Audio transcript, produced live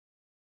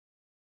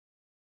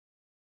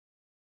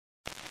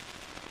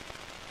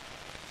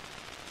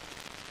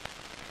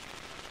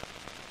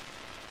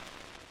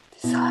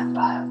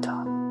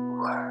Biotop.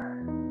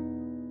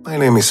 My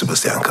name is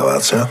Sebastian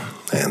Cavazza,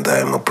 and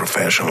I'm a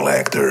professional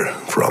actor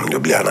from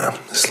Ljubljana,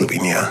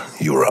 Slovenia,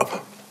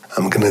 Europe.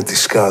 I'm going to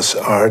discuss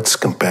arts,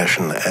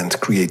 compassion, and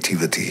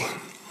creativity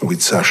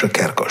with Sasa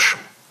Kerkos.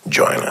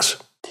 Join us.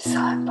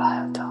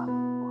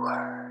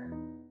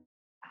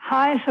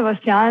 Hi,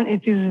 Sebastian.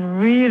 It is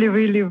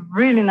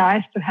really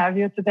nice to have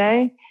you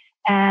today.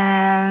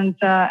 And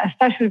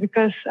especially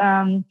because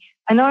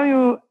I know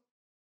you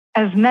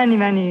as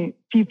many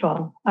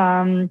people.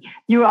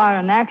 You are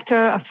an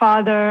actor, a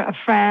father, a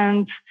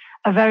friend,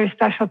 a very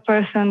special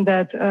person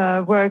that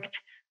worked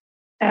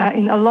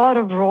in a lot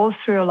of roles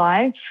through your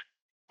life.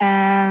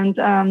 And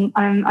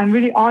I'm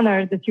really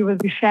honored that you will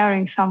be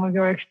sharing some of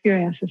your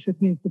experiences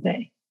with me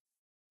today.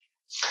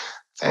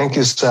 Thank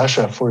you,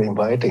 Sasha, for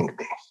inviting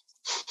me.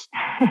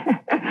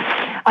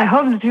 I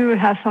hope that you will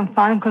have some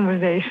fun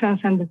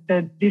conversations and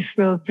that this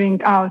will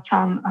bring out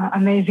some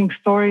amazing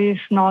stories,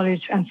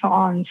 knowledge, and so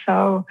on.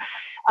 So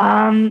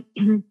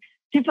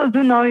people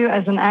do know you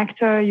as an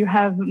actor. You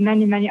have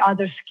many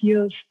other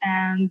skills.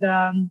 And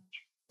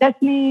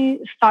let me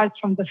start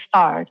from the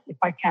start, if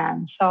I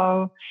can.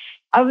 So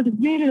I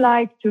would really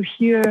like to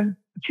hear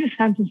a few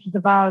sentences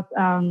about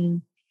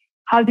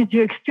how did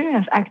you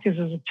experience acting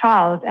as a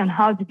child and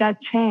how did that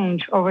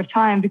change over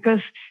time?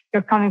 Because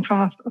you're coming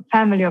from a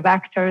family of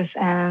actors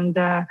and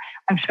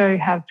I'm sure you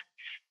have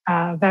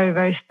a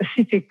very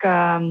specific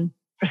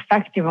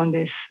perspective on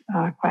this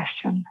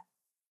question.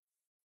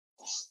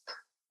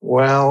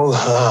 Well,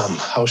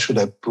 how should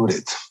I put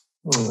it?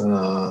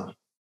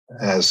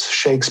 As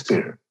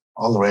Shakespeare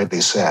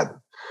already said,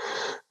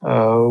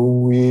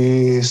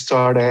 we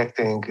start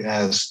acting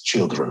as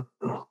children,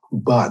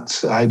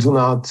 but I do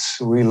not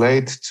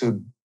relate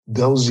to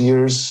those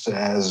years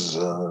as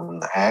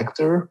an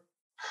actor.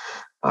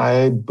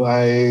 I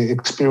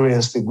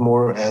experienced it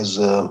more as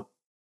a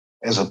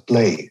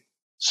play.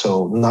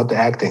 So not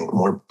acting,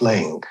 more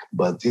playing.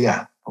 But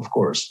yeah, of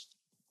course.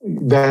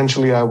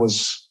 Eventually I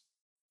was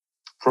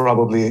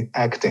probably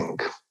acting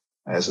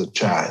as a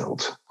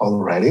child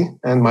already.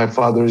 And my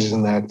father is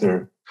an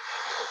actor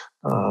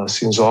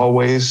since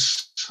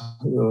always.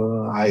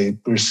 I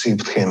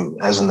perceived him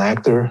as an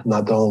actor,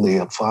 not only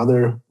a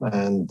father.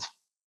 And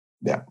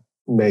yeah,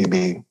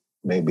 maybe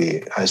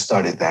I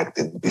started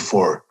acting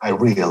before I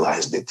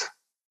realized it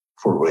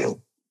for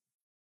real.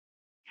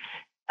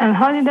 And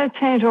how did that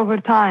change over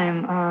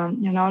time?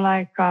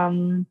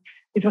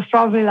 It was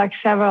probably like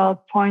several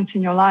points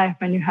in your life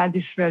when you had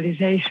these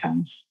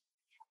realizations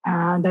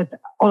that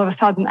all of a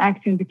sudden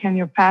acting became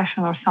your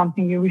passion or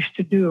something you wish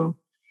to do.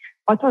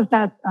 What was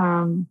that,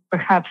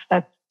 perhaps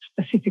that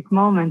specific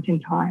moment in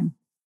time?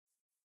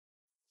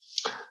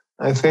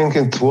 I think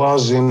it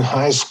was in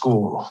high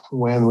school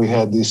when we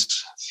had this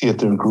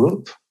theater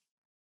group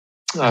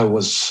I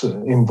was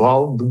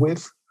involved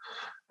with,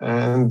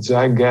 and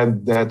I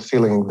get that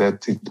feeling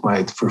that it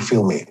might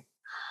fulfill me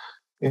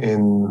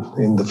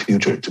in the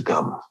future to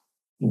come.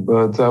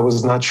 But I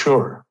was not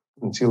sure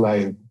until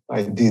I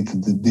did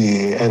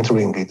the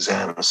entering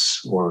exams,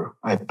 or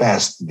I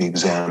passed the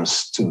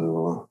exams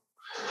into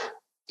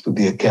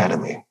the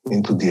academy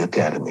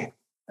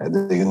at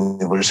the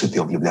University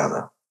of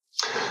Ljubljana.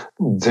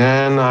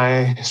 Then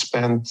I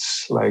spent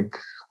like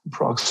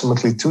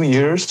approximately 2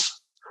 years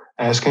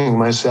asking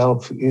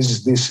myself,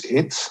 is this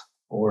it?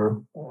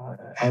 Or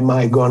am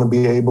I going to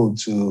be able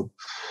to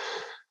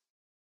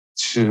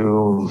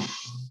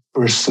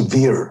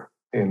persevere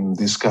in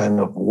this kind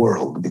of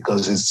world?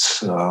 Because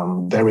it's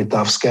very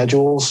tough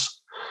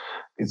schedules.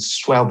 It's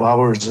 12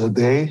 hours a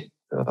day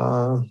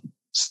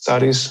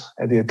studies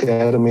at the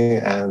academy,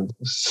 and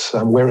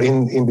somewhere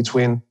in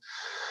between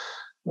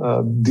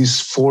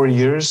these 4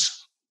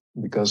 years,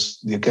 because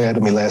the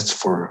academy lasts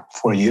for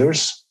 4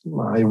 years,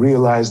 I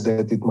realized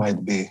that it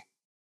might be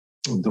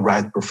the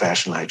right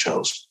profession I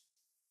chose.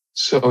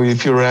 So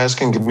if you're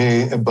asking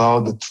me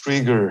about the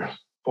trigger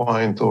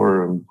point,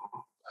 or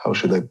how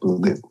should I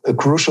put it, a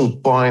crucial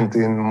point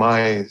in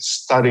my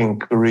studying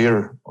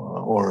career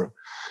or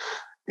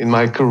in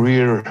my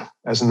career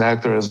as an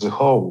actor as a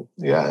whole,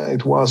 yeah,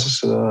 it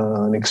was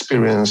an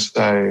experience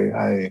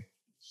I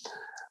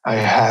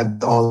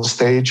had on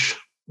stage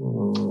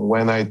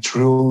when I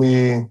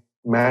truly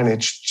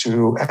managed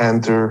to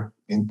enter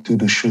into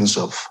the shoes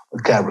of a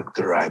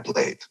character I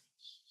played.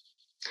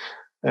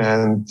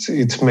 And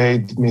it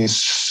made me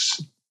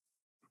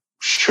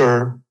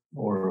sure,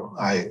 or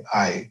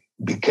I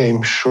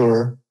became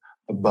sure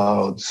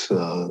about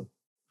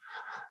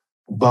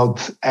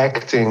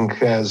acting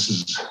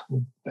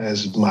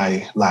as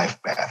my life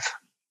path.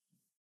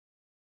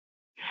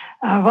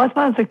 What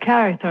was the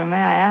character,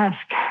 may I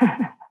ask?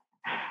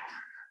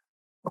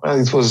 Well,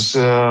 it was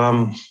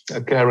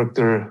a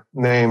character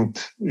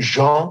named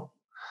Jean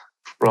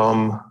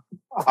from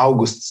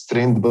August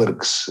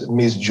Strindberg's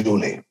Miss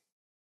Julie.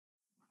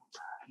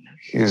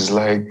 He's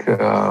like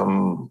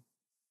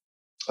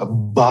a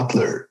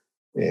butler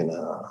in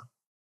a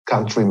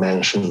country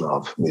mansion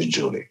of Miss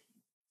Julie.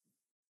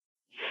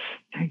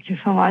 Thank you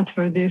so much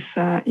for this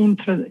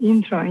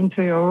intro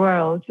into your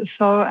world.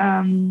 So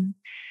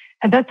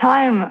at that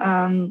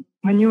time,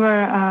 when you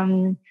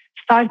were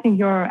starting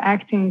your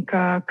acting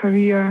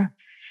career,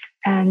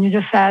 and you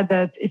just said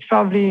that it's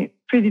probably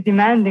pretty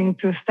demanding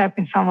to step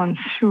in someone's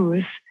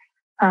shoes,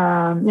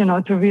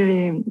 to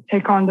really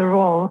take on the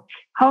role.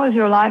 How was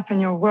your life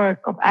and your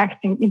work of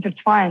acting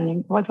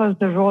intertwining? What was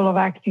the role of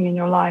acting in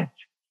your life,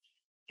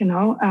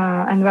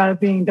 and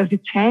well-being? Does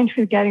it change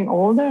with getting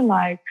older?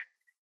 Like,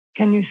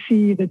 can you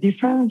see the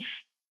difference?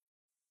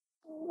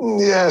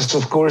 Yes,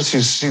 of course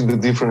you see the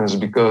difference,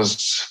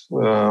 because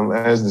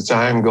as the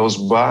time goes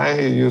by,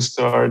 you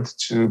start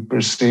to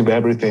perceive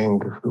everything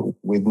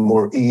with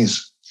more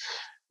ease.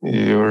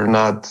 You're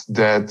not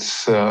that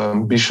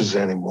ambitious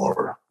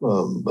anymore.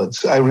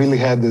 But I really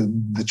had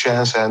the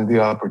chance and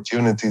the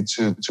opportunity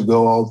to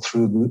go all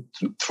through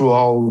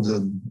all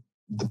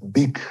the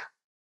big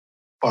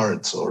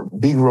parts or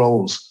big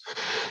roles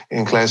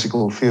in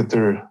classical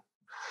theater,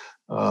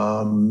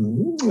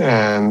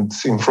 and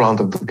in front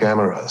of the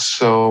camera.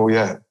 So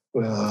yeah,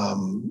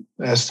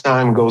 as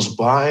time goes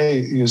by,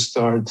 you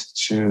start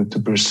to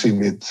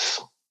perceive it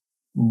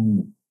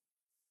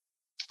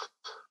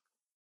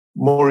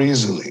more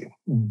easily.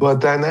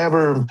 But I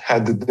never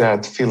had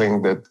that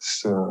feeling that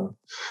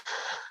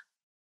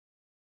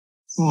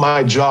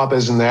my job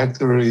as an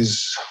actor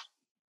is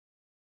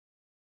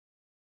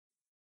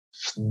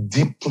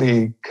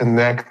deeply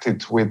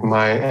connected with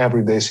my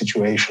everyday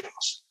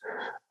situations.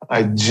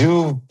 I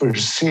do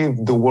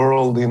perceive the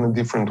world in a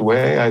different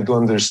way. I do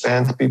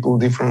understand people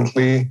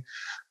differently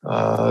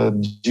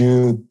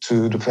due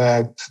to the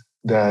fact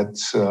that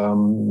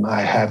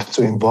I have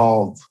to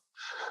involve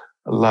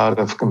a lot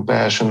of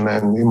compassion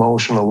and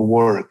emotional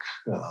work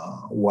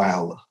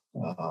while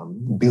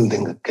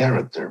building a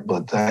character.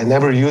 But I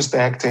never used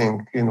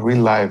acting in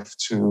real life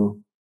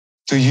to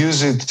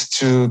use it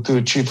to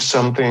achieve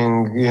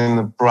something in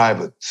a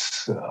private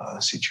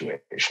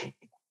situation.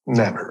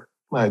 Never.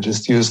 I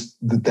just used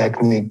the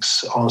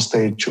techniques on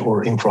stage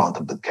or in front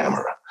of the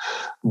camera.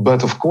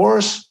 But of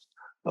course,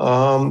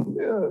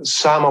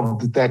 some of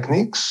the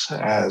techniques,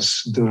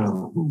 as the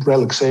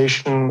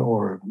relaxation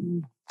or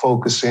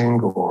focusing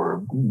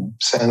or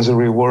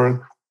sensory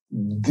work,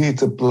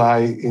 did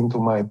apply into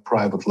my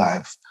private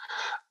life.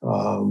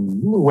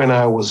 When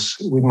I was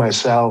with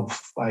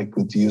myself, I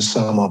could use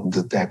some of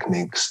the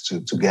techniques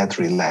to get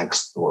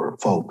relaxed or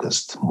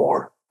focused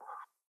more,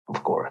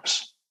 of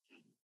course.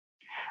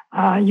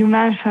 You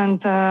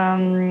mentioned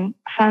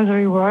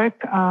sensory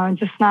work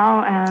just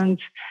now, and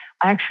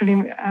I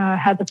actually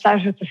had the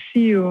pleasure to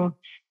see you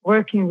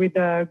working with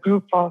a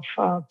group of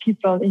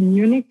people in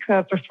Munich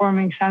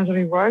performing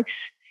sensory works.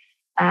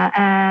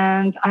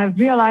 And I've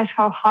realized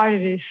how hard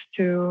it is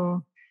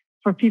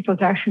for people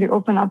to actually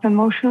open up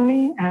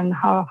emotionally, and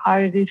how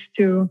hard it is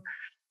to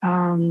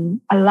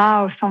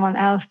allow someone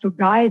else to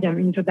guide them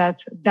into that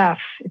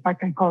depth, if I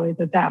can call it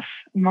a depth,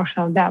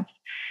 emotional depth.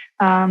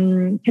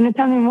 Can you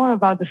tell me more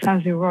about the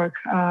sensory work?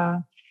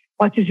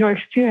 What is your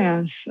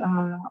experience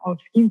of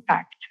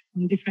impact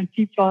on different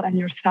people and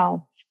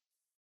yourself?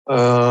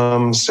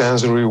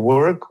 Sensory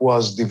work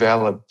was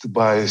developed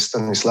by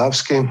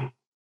Stanislavski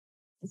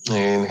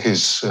in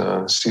his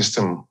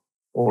system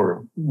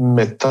or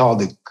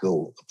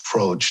methodical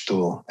approach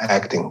to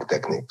acting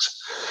techniques.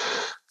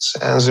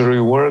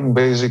 Sensory work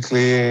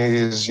basically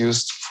is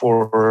used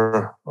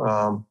for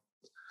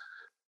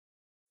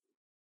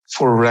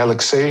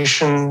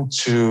relaxation,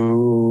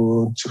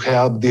 to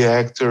help the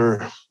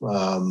actor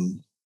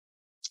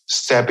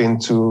step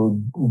into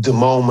the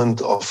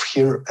moment of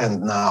here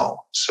and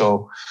now.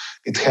 So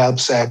it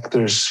helps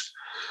actors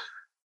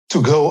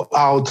to go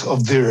out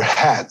of their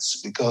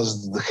heads,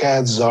 because the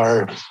heads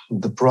are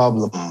the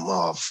problem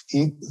of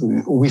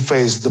we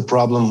face the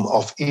problem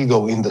of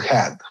ego in the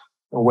head.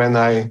 When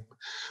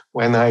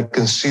I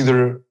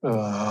consider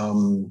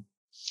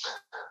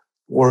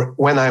or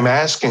when I'm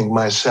asking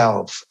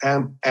myself,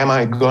 am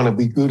I going to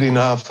be good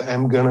enough?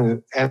 Am I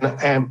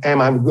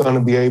going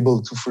to be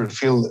able to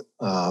fulfill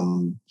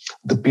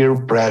the peer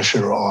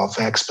pressure of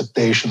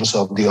expectations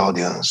of the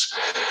audience?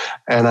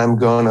 And I'm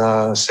going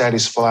to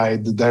satisfy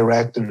the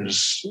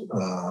director's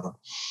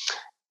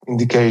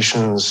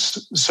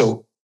indications.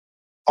 So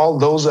all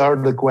those are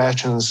the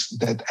questions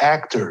that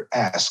actor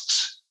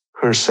asks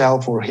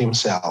herself or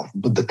himself,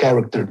 but the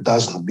character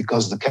doesn't,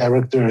 because the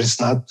character is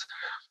not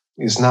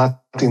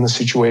in a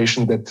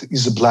situation that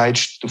is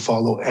obliged to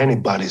follow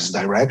anybody's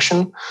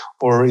direction,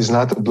 or is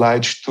not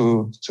obliged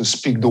to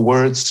speak the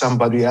words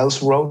somebody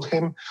else wrote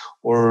him,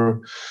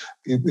 or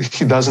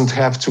he doesn't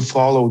have to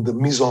follow the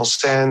mise en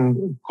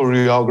scène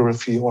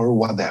choreography or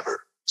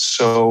whatever.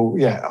 So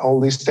yeah, all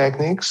these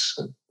techniques,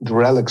 the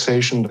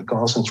relaxation, the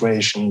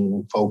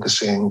concentration,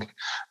 focusing,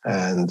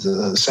 and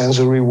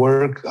sensory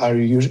work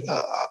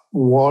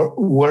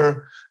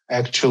were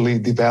actually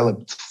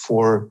developed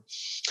for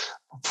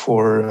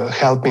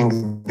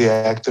helping the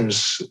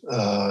actors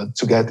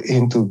to get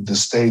into the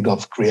state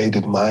of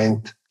creative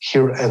mind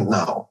here and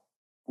now.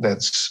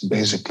 That's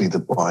basically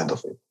the point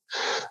of it.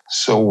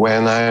 So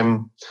when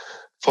I'm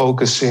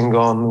focusing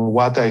on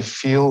what I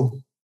feel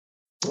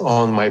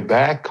on my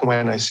back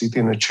when I sit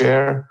in a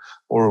chair,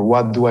 or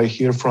what do I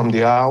hear from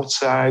the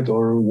outside,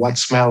 or what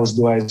smells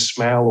do I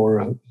smell,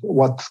 or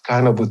what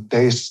kind of a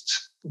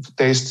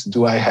taste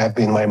do I have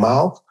in my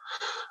mouth.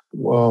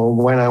 Well,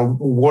 when I'm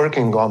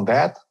working on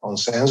that, on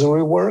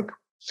sensory work,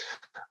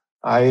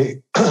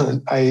 I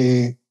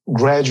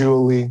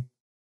gradually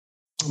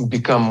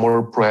become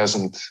more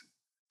present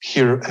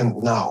here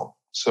and now.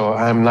 So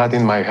I'm not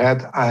in my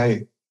head.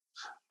 I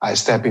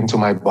step into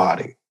my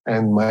body,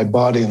 and my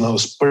body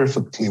knows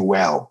perfectly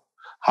well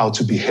how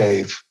to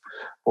behave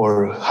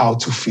or how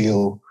to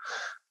feel.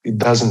 It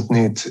doesn't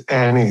need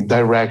any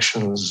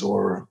directions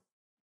or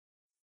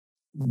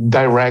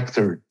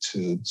director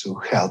to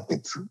help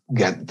it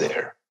get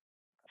there.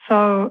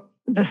 So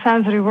the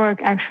sensory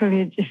work,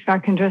 actually, if I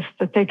can just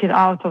take it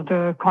out of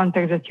the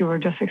context that you were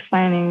just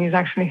explaining, is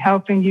actually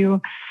helping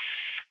you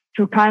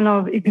to kind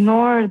of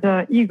ignore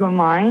the ego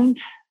mind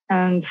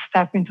and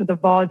step into the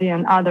body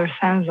and other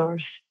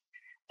sensors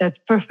that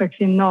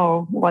perfectly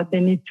know what they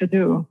need to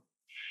do.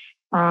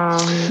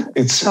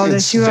 So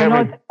that you are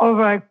not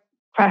over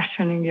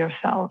questioning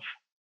yourself.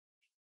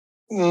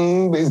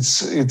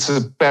 It's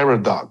a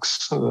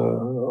paradox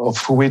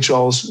of which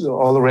also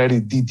already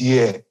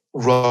Didier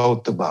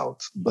wrote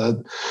about. But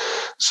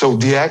so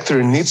the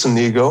actor needs an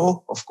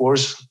ego, of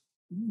course.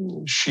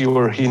 She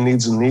or he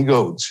needs an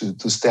ego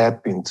to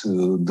step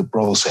into the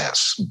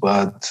process.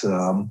 But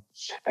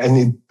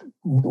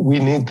we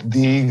need the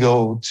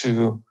ego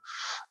to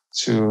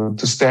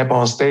step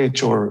on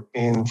stage or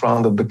in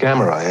front of the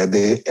camera at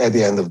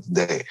the end of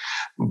the day.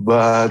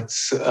 But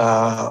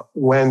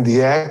when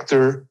the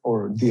actor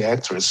or the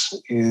actress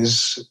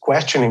is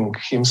questioning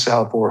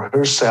himself or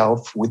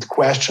herself with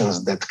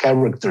questions that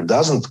character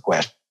doesn't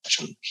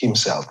question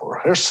himself or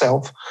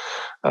herself,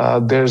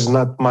 there's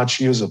not much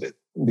use of it,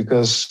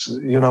 because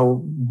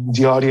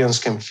the audience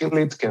can feel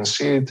it, can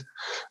see it.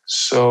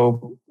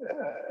 So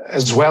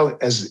as well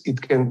as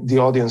the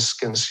audience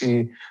can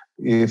see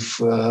if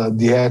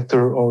the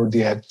actor or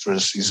the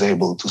actress is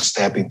able to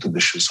step into the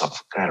shoes of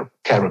a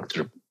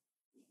character,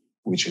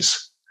 which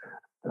is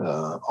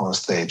on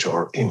stage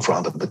or in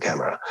front of the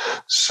camera.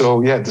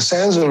 So yeah, the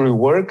sensory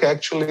work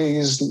actually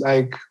is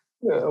like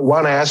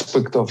one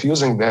aspect of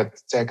using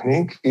that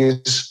technique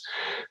is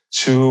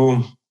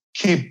to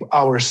keep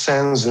our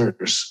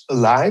sensors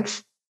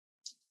alive.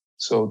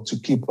 So to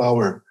keep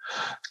our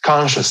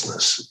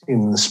consciousness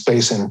in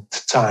space and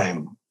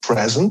time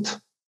present,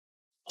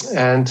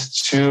 and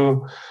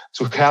to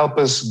help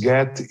us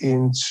get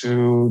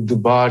into the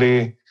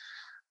body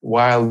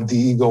while the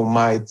ego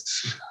might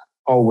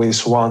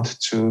always want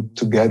to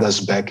get us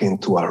back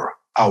into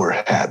our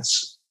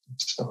heads.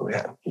 So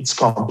yeah, it's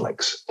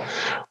complex.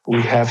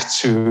 We have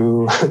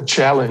to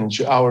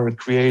challenge our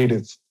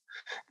creative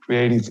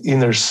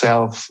inner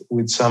self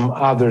with some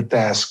other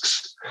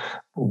tasks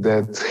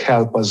that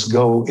help us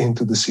go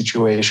into the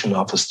situation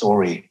of a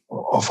story,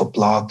 of a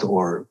plot,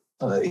 or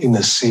in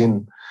a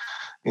scene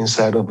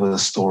inside of a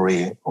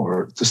story,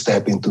 or to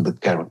step into the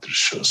character's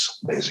shoes,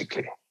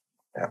 basically.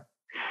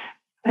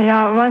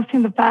 Yeah, once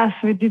in the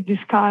past we did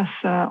discuss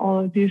all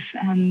of this,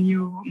 and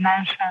you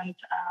mentioned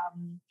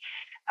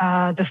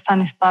the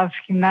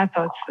Stanislavski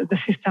methods, the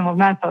system of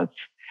methods.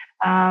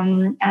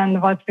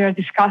 And what we are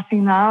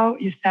discussing now,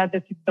 you said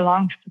that it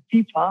belongs to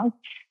people,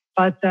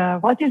 but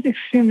what is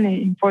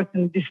extremely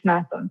important, this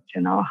method,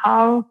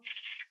 how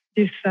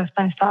these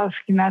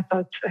Stanislavski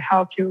methods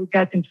help you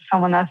get into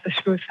someone else's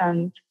shoes,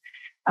 and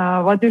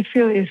what do you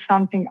feel is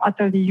something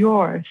utterly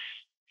yours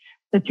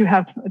that you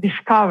have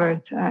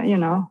discovered,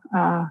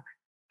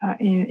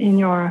 in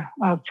your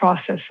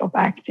process of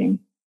acting?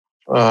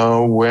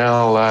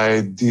 Well,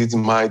 I did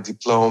my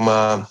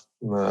diploma.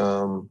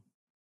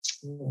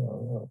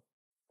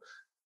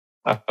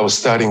 I was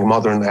studying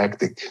modern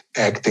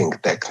acting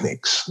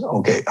techniques.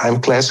 Okay,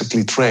 I'm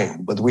classically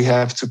trained, but we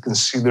have to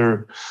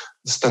consider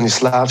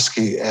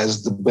Stanislavski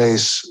as the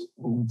base,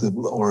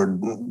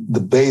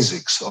 the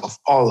basics of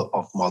all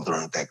of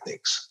modern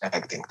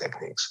acting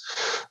techniques.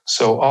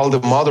 So all the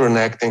modern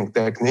acting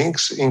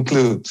techniques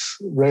include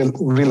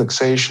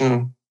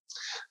relaxation,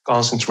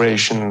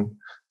 concentration,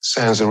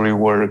 sensory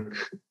work,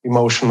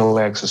 emotional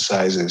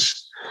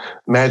exercises,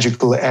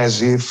 magical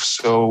as if.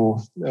 So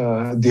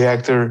the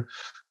actor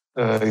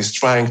is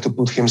trying to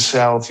put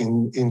himself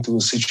into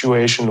a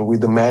situation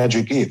with the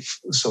magic if.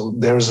 So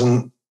there's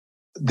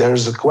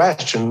a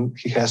question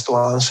he has to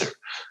answer.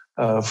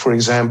 For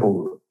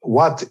example,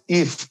 what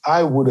if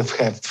I would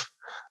have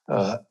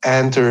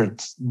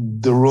entered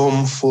the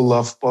room full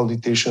of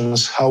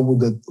politicians? How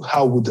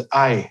would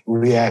I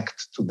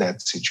react to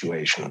that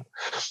situation?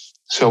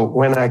 So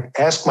when I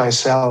ask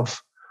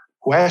myself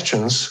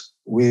questions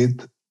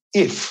with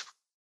if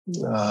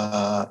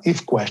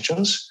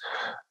questions,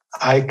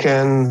 I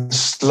can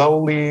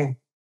slowly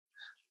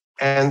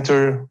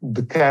enter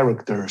the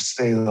character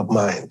state of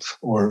mind.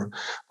 Or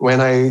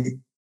when I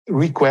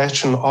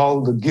re-question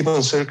all the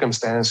given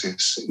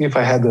circumstances, if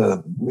I had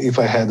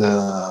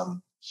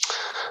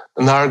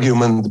an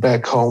argument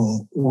back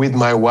home with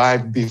my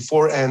wife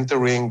before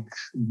entering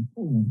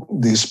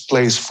this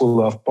place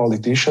full of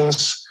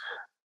politicians,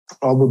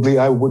 probably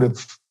I would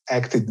have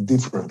acted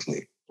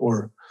differently,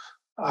 or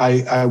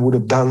I would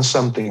have done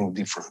something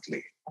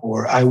differently,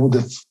 or I would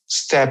have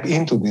stepped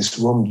into this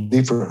room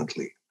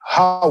differently.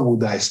 How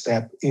would I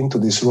step into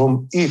this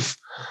room if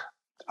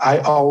I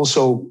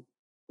also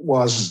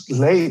was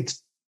late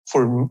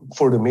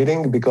for the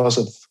meeting because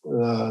of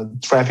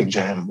traffic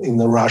jam in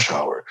the rush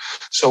hour?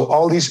 So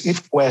all these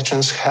if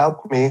questions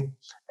help me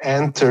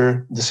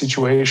enter the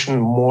situation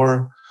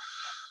more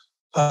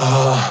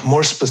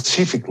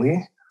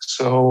specifically.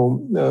 So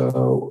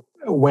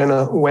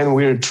when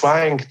we're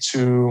trying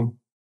to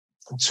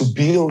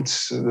build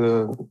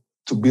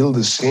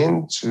a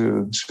scene,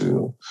 to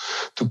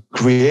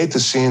create a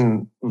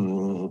scene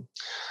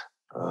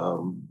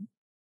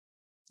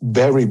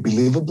very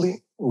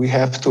believably, we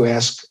have to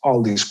ask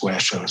all these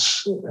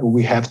questions.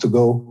 We have to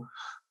go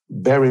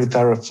very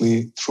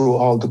thoroughly through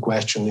all the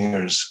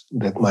questionnaires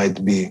that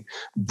might be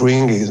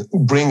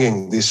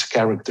bringing this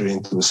character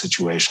into a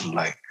situation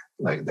like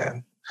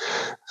that.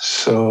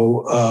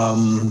 So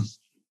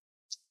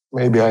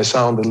maybe I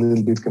sound a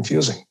little bit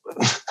confusing.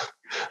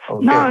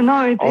 Okay.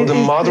 No, it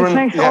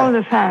makes all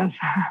the sense.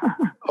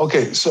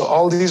 Okay, so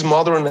all these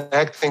modern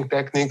acting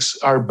techniques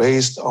are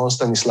based on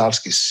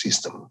Stanislavski's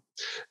system.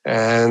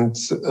 And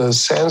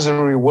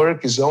sensory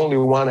work is only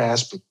one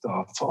aspect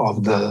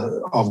of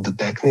the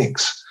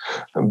techniques,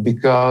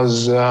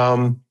 because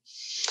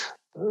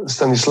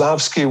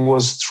Stanislavski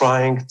was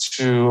trying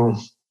to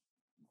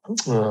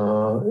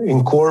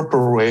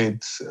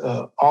incorporate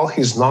all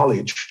his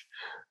knowledge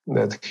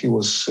that he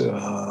was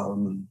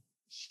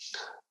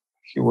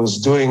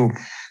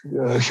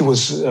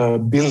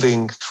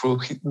building through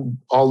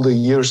all the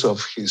years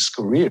of his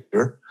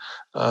career,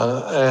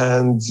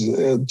 and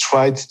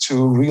tried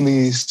to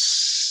really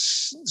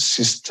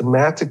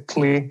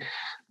systematically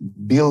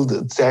build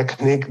a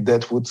technique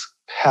that would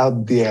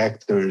help the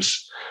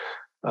actors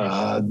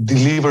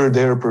deliver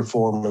their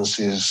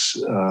performances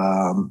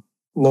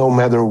no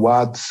matter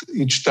what,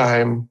 each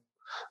time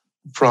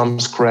from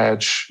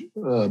scratch,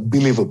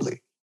 believably.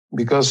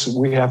 Because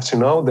we have to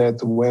know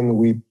that when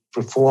we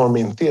perform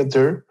in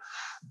theater,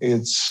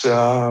 it's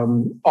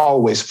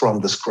always from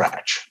the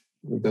scratch.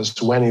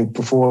 Because when you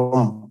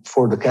perform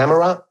for the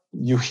camera,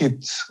 you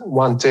hit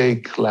one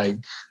take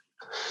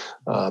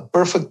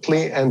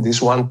perfectly, and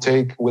this one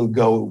take will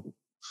go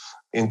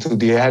into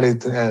the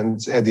edit,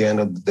 and at the end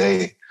of the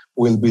day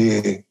will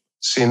be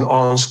seen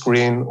on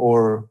screen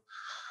or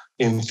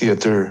in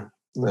theater,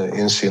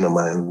 in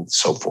cinema, and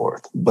so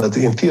forth. But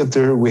in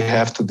theater, we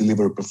have to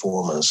deliver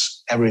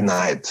performance every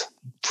night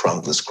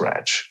from the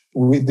scratch,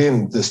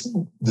 within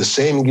the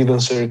same given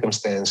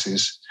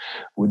circumstances,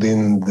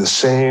 within the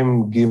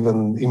same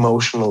given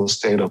emotional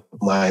state of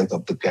mind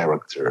of the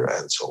character,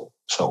 and so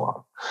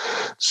on.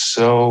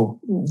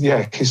 So,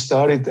 yeah, he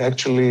started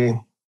actually,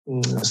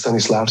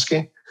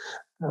 Stanislavski,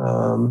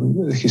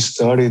 he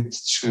started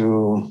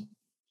to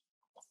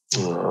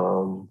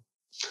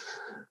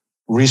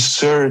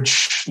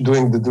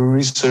doing the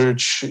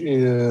research,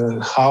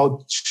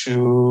 how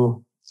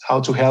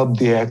to help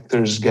the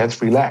actors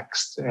get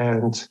relaxed.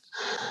 And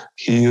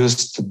he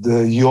used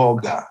the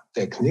yoga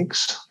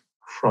techniques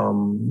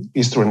from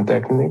Eastern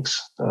techniques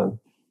of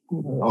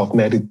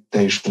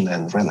meditation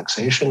and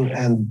relaxation,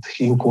 and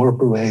he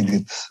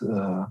incorporated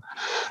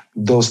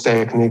those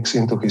techniques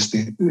into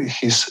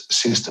his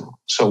system.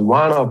 So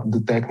one of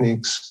the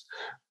techniques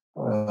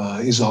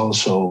is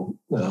also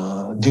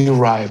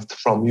derived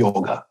from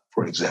yoga,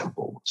 for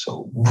example.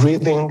 So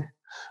breathing,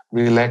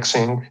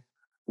 relaxing,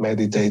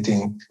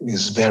 meditating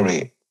is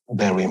very,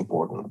 very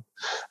important.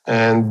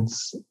 And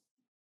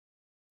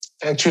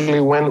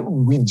actually,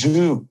 when we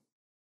do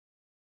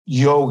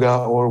yoga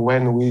or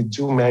when we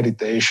do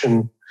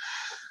meditation,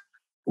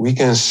 we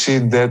can see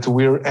that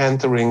we're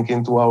entering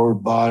into our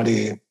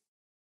body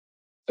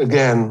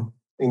again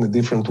in a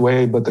different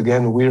way, but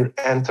again, we're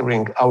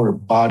entering our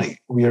body.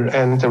 We are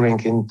entering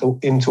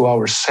into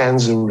our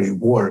sensory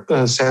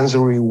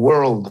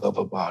world of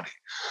a body.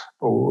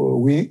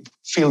 We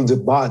feel the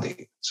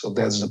body. So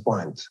that's the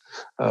point.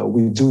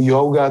 We do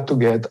yoga to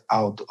get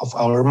out of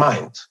our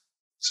mind.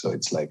 So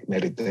it's like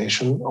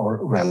meditation or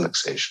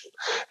relaxation.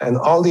 And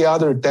all the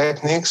other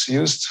techniques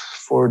used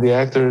for the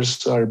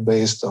actors are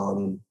based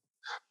on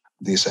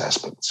these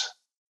aspects.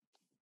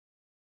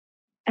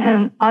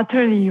 And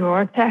utterly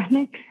your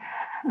technique?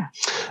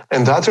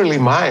 And utterly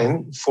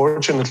mine.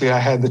 Fortunately, I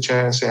had the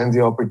chance and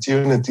the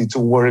opportunity to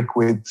work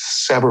with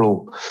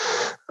several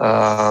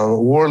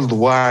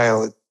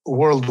worldwide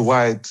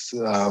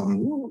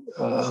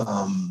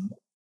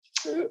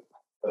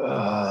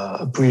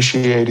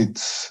appreciated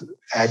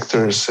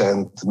actors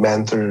and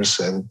mentors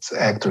and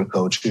actor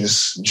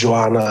coaches: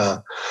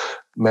 Joanna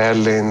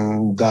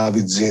Merlin,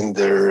 David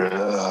Zinder,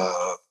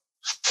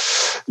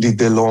 Lee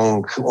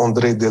DeLong,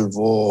 Andrei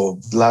Delvaux,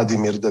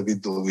 Vladimir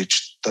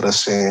Davidovich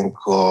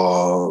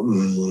Tarasenko,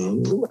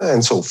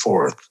 and so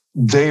forth.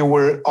 They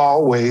were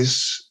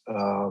always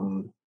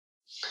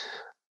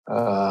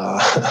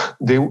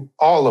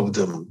all of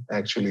them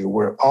actually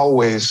were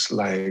always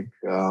like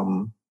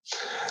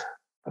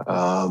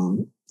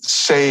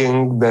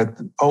saying that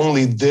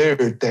only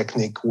their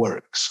technique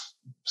works.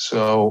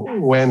 So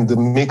when the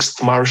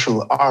mixed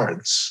martial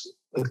arts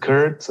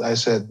occurred, I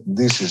said,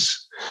 this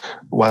is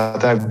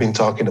what I've been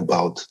talking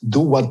about. Do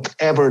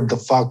whatever the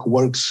fuck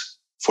works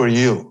for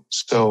you.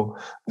 So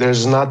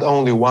there's not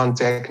only one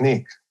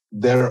technique,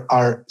 there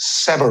are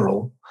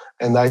several,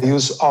 and I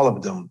use all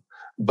of them,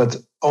 but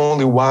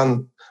only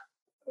one,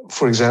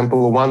 for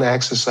example, one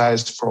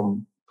exercise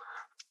from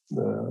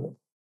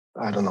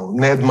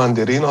Ned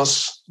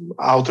Mandarino's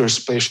Outer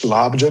Spatial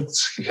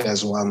Objects. He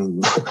has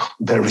one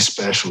very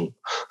special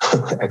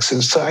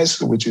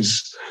exercise, which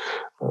is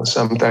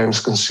sometimes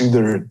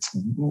considered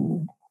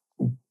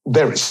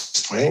very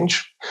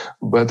strange,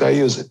 but I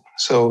use it.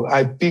 So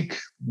I pick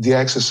the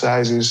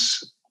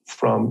exercises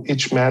from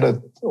each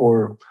method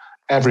or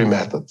every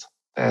method,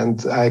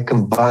 and I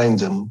combine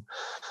them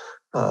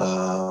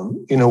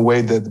in a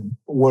way that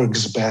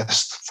works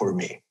best for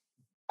me.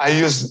 I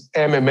use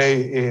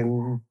MMA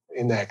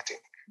in acting.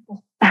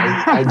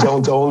 I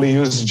don't only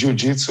use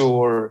jiu-jitsu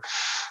or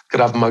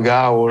Krav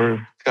Maga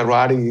or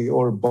karate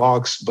or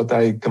box, but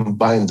I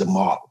combine them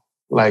all.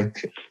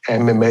 Like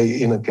MMA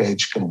in a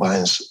cage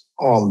combines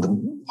all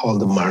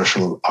the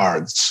martial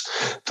arts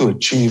to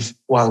achieve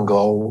one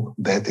goal,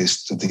 that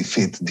is to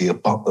defeat the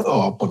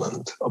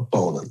opponent.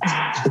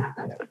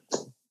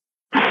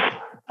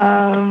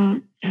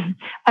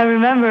 I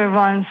remember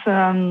once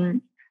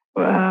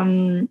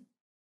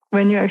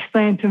when you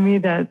explained to me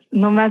that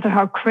no matter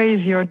how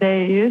crazy your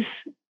day is,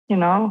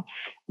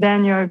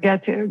 then you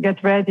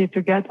get ready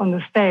to get on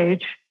the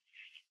stage,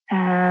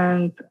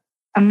 and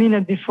a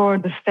minute before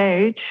the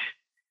stage,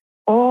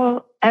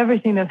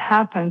 everything that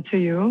happened to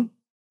you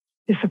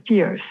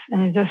disappears,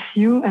 and it's just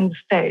you and the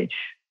stage.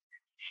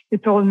 You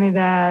told me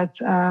that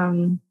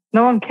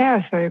no one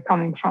cares where you're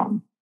coming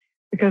from,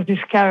 because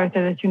this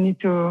character that you need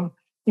to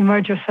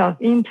immerse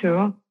yourself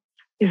into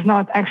is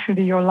not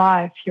actually your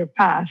life, your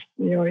past,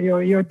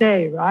 your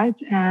day, right?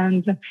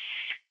 And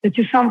that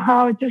you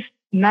somehow just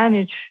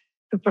manage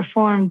to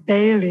perform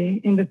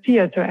daily in the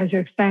theater, as you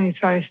explained, it's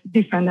very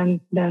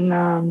different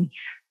than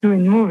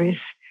doing movies.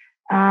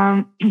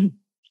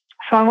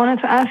 So I wanted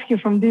to ask you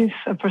from this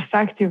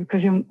perspective,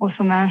 because you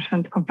also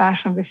mentioned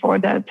compassion before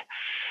that.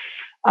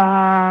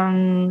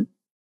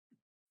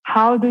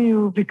 How do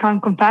you become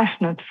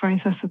compassionate, for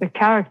instance, to the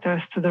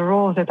characters, to the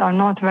roles that are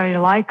not very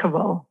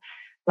likable,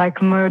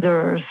 like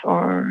murderers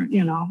or,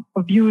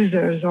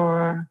 abusers,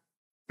 or,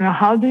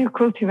 how do you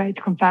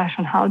cultivate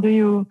compassion? How do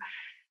you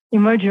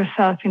immerse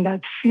yourself in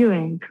that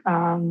feeling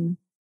to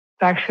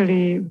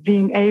actually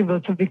being able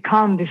to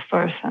become this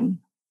person?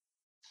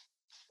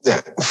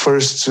 Yeah,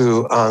 first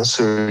to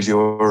answer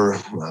your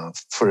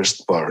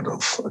first part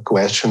of a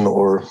question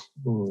or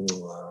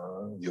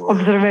your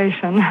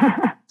observation.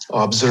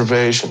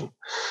 Observation.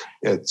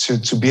 Yeah,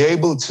 to be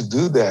able to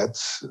do that,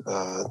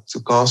 to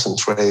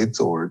concentrate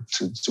or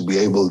to be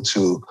able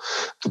to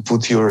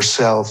put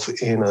yourself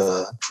in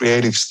a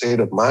creative state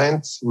of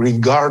mind,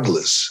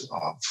 regardless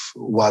of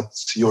what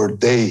your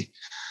day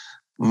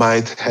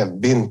might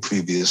have been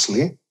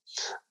previously.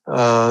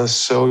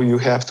 So you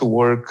have to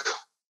work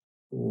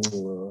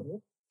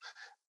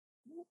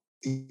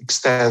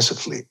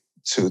extensively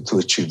to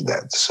achieve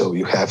that. So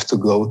you have to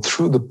go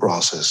through the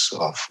process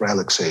of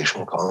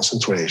relaxation,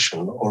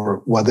 concentration,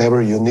 or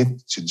whatever you need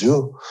to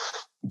do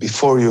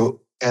before you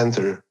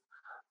enter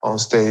on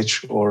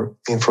stage or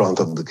in front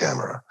of the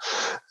camera.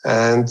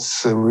 And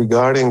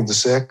regarding the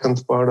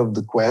second part of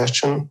the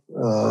question,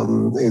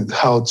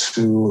 how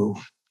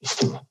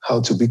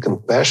to be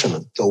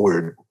compassionate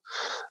towards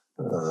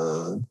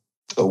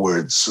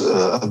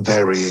a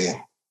very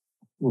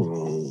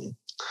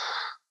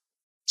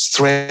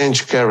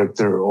strange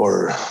character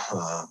or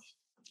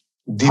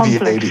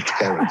deviated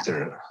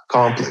character,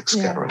 complex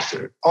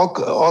character.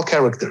 All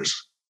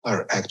characters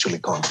are actually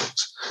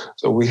complex.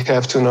 So we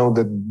have to know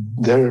that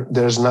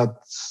there's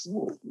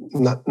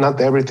not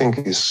everything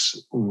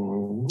is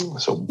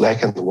so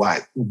black and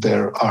white.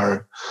 There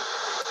are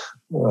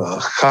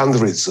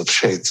hundreds of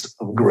shades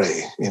of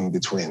gray in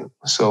between.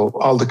 So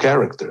all the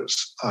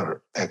characters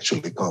are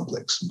actually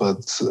complex.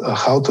 But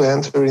how to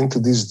enter into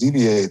these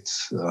deviate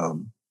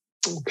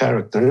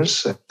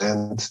characters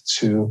and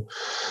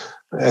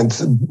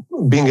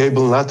being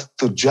able not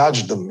to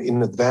judge them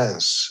in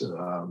advance,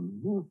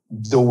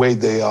 the way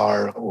they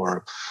are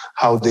or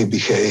how they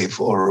behave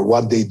or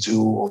what they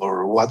do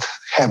or what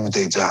have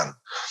they done.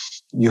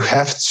 You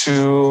have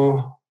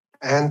to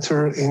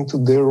enter into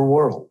their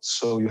world.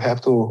 So you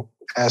have to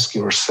ask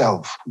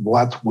yourself,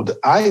 what would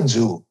I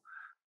do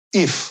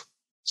if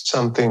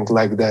something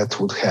like that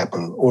would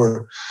happen?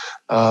 Or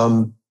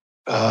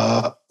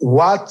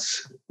what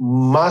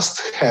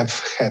must have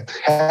had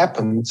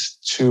happened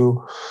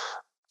to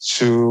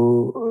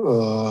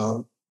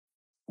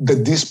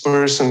that this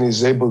person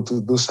is able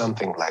to do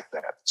something like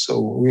that. So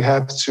we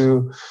have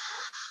to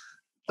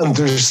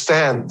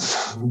understand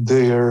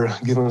their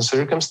given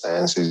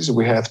circumstances.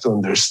 We have to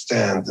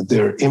understand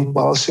their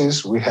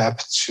impulses. We have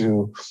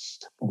to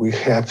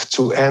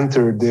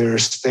enter their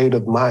state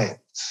of mind.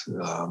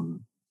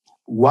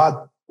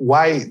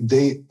 Why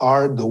they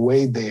are the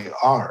way they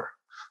are.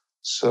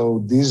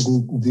 So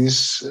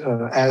this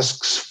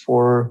asks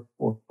for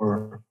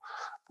or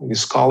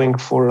is calling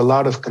for a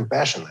lot of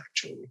compassion,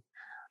 actually,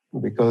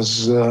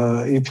 because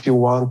if you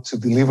want to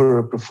deliver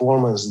a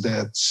performance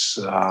that's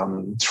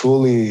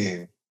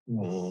truly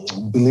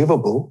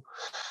believable,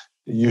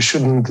 you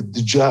shouldn't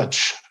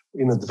judge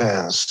in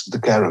advance the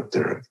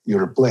character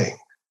you're playing,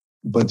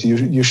 but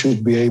you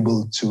should be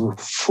able to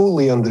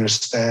fully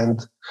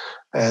understand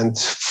and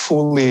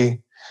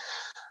fully,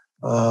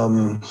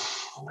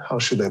 how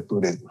should I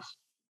put it,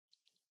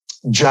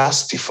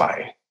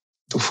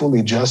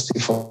 fully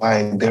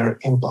justify their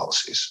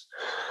impulses.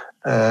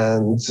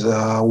 And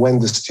when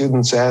the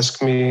students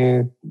ask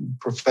me,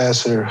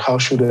 Professor, how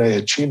should I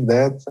achieve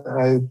that?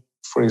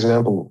 For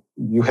example,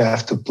 you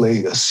have to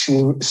play a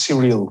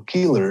serial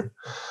killer.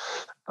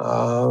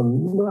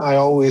 I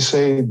always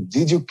say,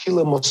 did you kill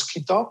a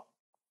mosquito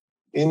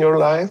in your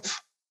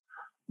life?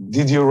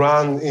 Did you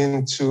run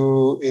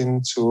into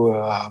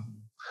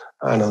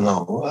I don't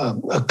know,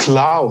 a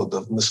cloud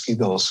of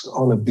mosquitoes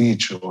on a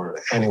beach or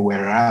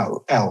anywhere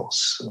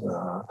else?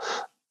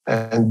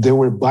 And they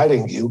were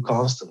biting you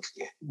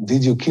constantly.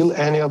 Did you kill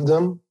any of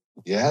them?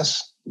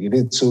 Yes, you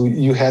did. So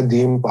you had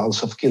the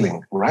impulse of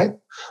killing, right?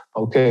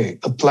 Okay,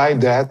 apply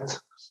that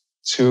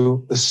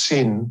to a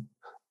sin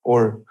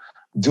or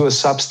do a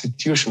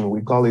substitution.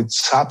 We call it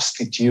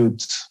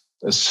substitute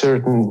a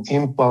certain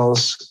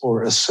impulse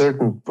or a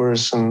certain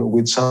person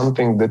with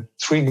something that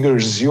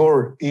triggers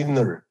your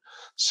inner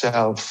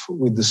self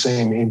with the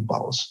same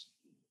impulse.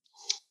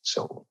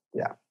 So,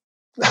 yeah.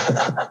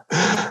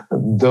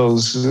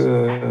 Those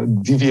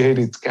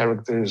deviated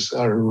characters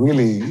are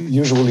really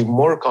usually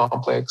more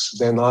complex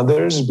than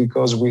others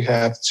because we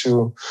have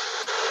to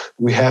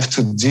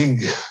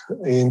dig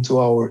into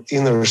our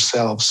inner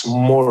selves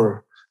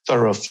more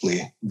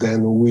thoroughly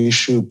than we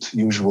should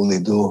usually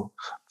do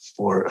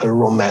for a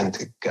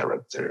romantic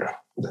character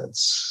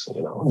that's,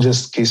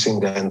 just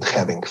kissing and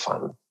having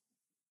fun.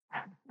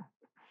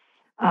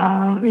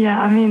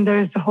 Yeah, I mean,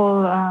 there's the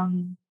whole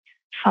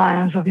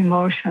science of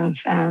emotions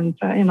and,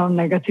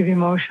 negative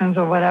emotions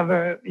or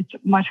whatever. It's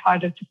much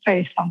harder to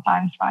face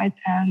sometimes, right?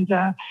 And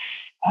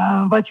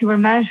what you were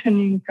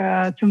mentioning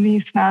to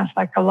me smells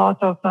like a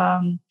lot of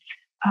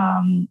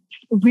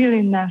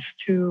willingness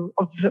to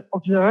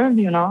observe,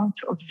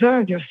 to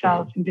observe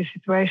yourself in these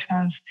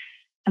situations,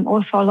 and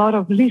also a lot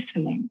of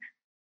listening.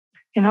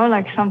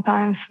 Like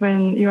sometimes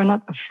when you're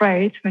not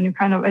afraid, when you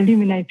kind of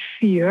eliminate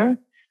fear,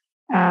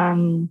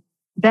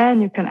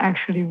 then you can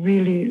actually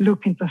really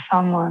look into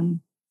someone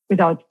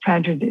without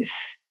prejudice.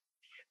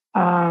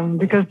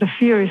 Because the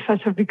fear is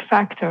such a big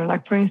factor.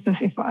 Like, for instance,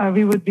 if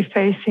we would be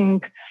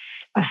facing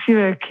a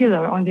serial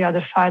killer on the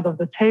other side of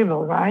the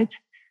table, right?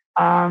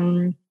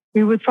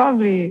 We would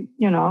probably,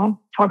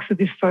 talk to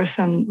this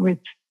person with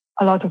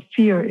a lot of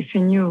fear if he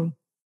knew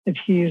that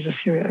he is a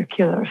serial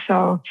killer.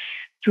 So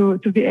to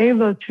be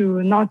able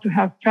to not to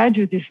have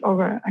prejudice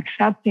over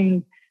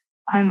accepting,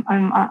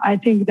 I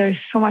think there's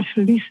so much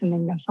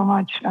listening and so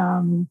much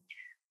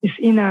this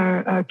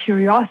inner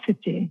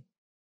curiosity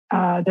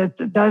that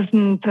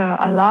doesn't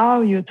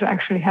allow you to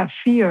actually have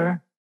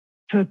fear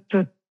to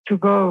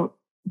go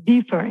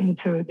deeper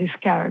into these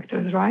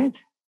characters, right?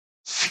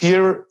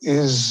 Fear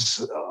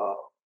is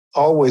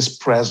always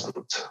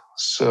present.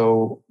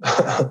 So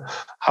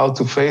how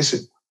to face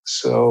it?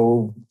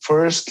 So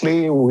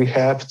firstly, we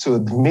have to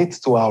admit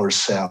to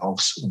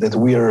ourselves that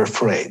we are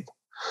afraid.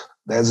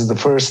 That's the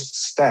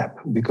first step,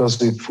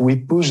 because if we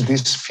push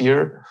this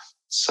fear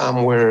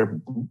somewhere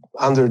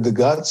under the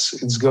guts,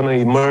 it's going to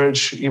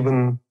emerge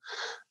even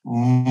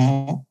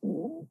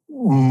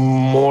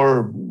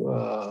more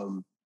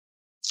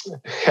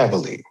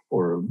heavily,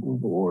 or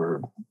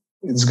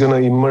it's going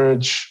to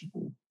emerge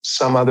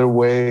some other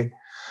way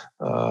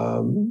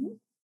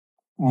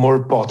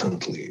more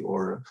potently,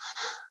 or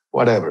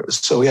whatever.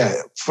 So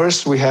yeah,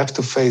 first we have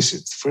to face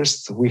it.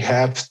 First we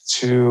have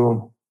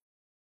to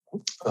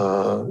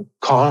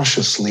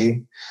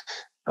consciously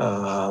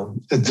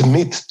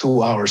admit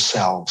to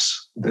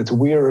ourselves that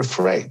we are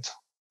afraid.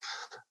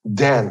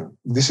 Then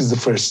this is the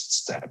first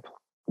step.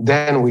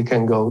 Then we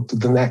can go to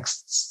the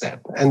next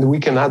step, and we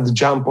cannot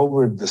jump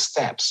over the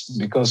steps,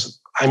 because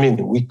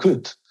we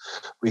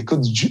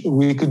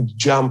could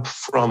jump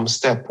from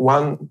step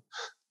 1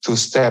 to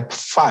step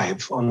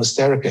 5 on the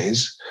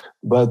staircase,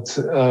 but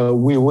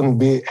we wouldn't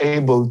be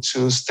able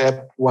to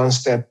step one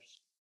step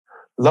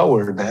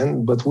lower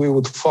then, but we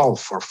would fall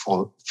for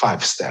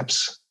 5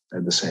 steps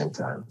at the same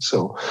time.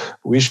 So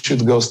we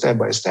should go step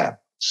by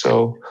step.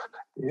 So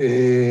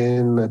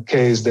in a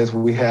case that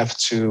we have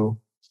to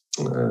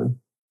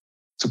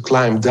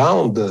climb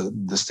down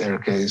the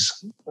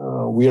staircase,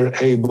 we are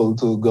able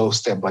to go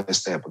step by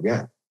step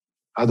again.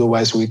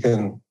 Otherwise, we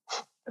can,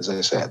 as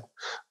I said,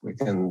 we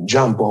can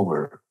jump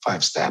over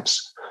 5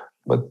 steps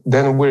but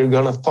then we're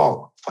going to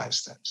follow 5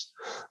 steps.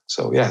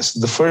 So yes,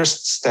 the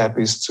first step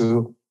is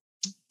to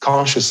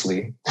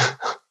consciously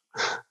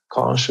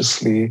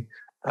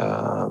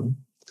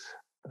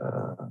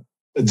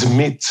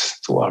admit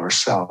to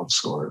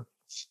ourselves, or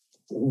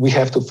we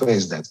have to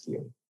face that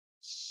feeling.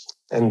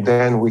 And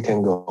then we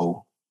can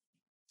go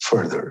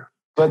further.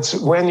 But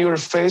when you're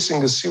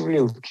facing a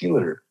serial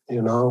killer,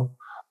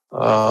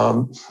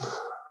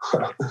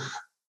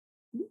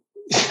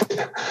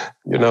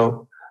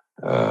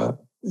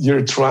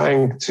 you're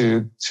trying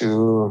to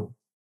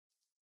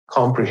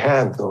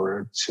comprehend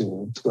or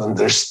to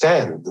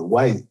understand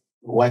why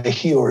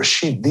he or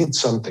she did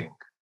something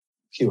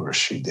he or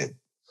she did.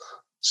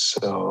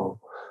 So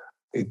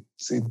it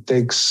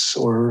takes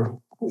a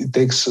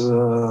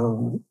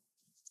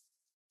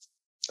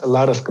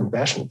lot of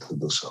compassion to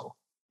do so.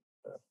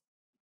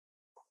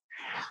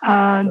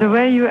 The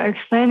way you're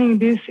explaining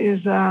this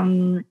is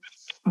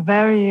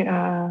very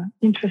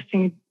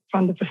interesting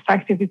from the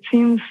perspective. It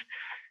seems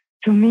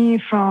to me,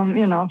 from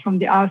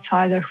the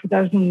outsider who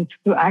doesn't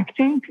do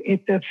acting,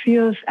 it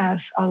feels as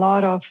a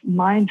lot of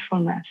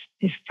mindfulness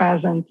is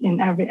present in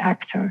every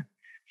actor.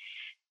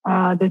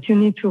 That you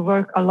need to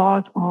work a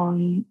lot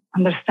on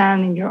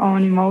understanding your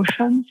own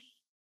emotions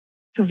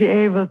to be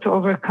able to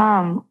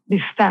overcome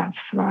these steps,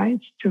 right?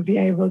 To be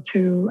able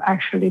to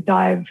actually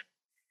dive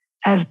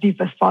as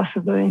deep as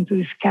possible into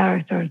this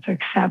character, to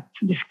accept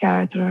this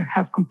character,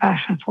 have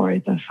compassion for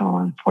it, and so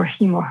on, for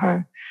him or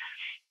her.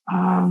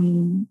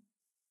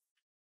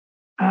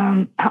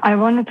 I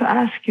wanted to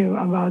ask you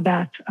about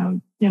that,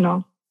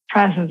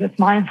 presence, that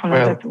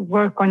mindfulness, that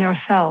work on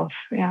yourself.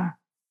 Yeah.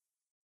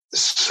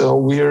 So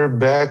we're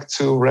back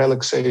to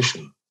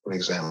relaxation, for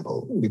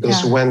example,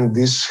 because when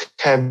this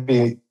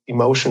heavy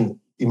emotion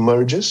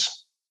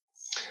emerges,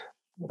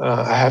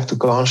 I have to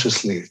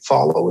consciously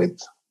follow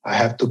it. I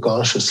have to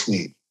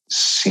consciously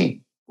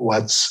see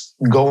what's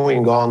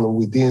going on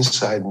within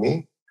inside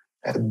me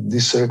at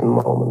this certain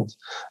moment.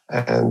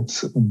 And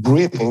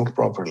breathing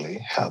properly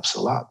helps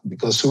a lot,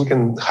 because we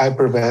can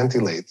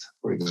hyperventilate,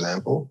 for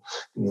example,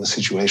 in a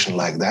situation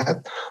like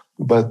that.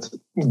 But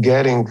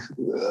getting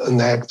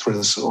an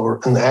actress or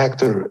an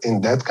actor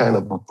in that kind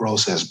of a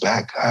process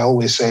back, I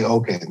always say,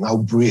 okay, now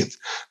breathe.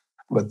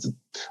 But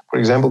for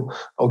example,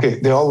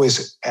 they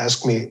always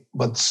ask me,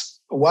 but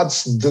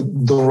what's the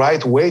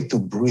right way to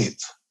breathe?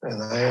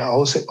 And I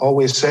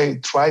always say,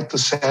 try to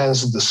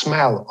sense the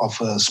smell of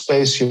a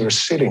space you're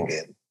sitting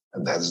in.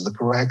 And that's the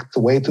correct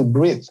way to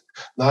breathe.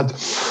 Not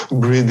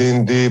breathe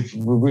in deep,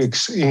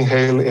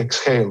 inhale,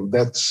 exhale.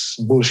 That's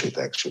bullshit,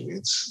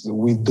 actually.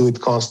 We do it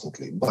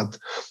constantly. But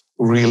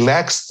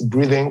relaxed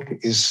breathing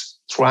is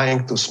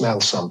trying to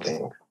smell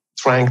something,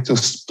 trying to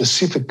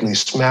specifically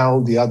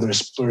smell the other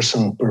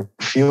person's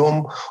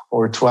perfume,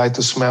 or try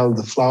to smell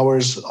the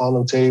flowers on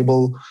a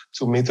table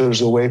 2 meters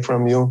away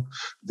from you.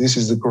 This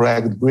is the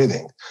correct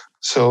breathing.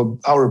 So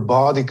our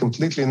body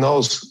completely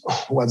knows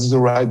what's the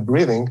right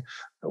breathing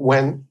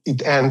when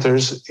it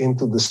enters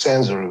into the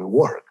sensory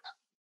work.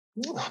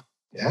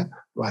 Yeah,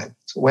 right.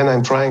 When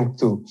I'm trying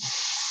to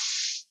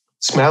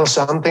smell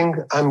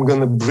something, I'm going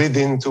to breathe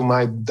into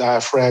my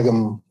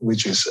diaphragm,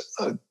 which is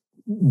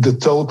the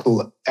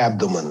total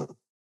abdomen,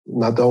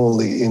 not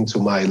only into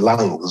my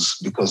lungs,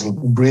 because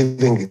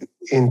breathing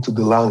into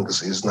the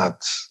lungs is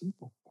not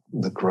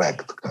the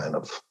correct kind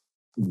of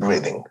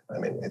breathing. I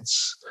mean,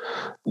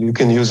 you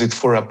can use it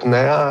for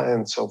apnea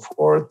and so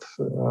forth.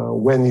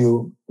 When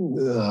you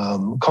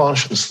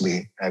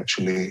consciously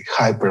actually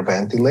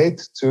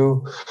hyperventilate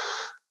to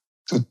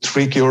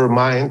trick your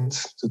mind,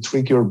 to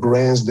trick your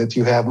brains that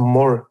you have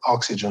more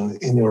oxygen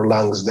in your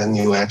lungs than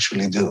you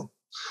actually do.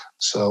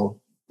 So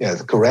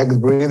the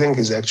correct breathing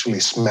is actually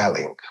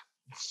smelling.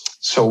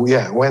 So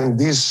when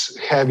these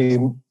heavy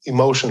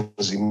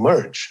emotions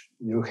emerge,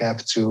 you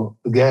have to,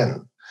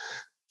 again,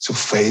 to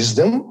face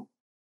them.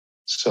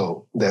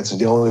 So that's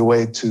the only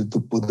way to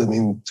put them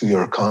into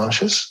your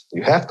conscious.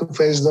 You have to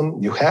face them.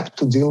 You have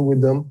to deal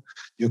with them.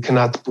 You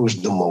cannot push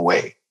them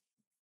away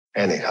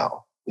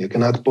anyhow. You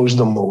cannot push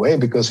them away,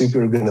 because if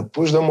you're going to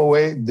push them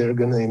away, they're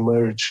going to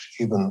emerge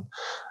even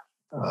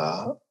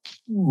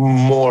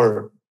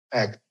more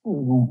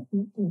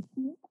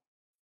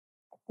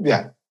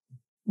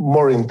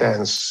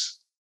intense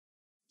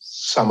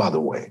some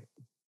other way.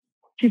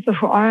 People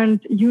who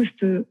aren't used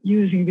to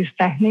using these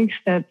techniques,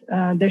 that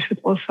they should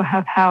also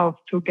have help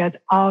to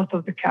get out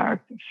of the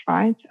characters,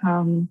 right?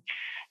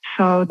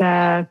 So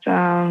that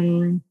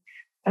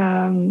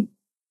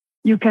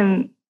you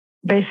can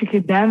basically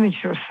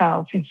damage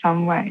yourself in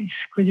some ways.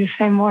 Could you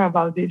say more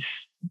about this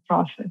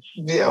process?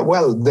 Yeah,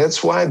 well,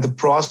 that's why the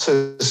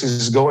process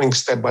is going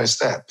step by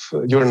step.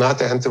 You're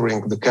not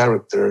entering the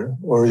character,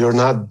 or you're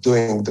not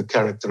doing the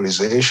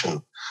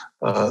characterization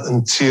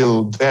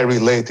until very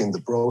late in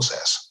the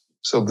process.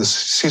 So the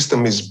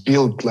system is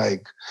built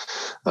like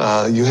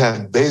you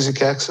have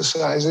basic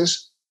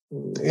exercises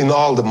in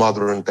all the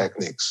modern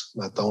techniques,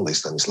 not only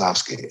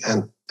Stanislavski.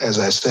 And as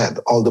I said,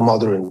 all the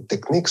modern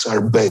techniques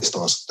are based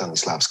on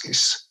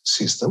Stanislavski's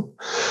system.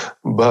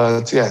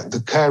 But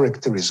the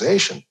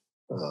characterization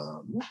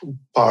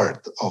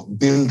part of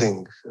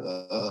building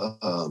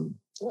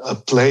a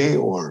play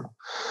or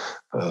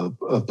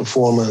a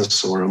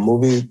performance or a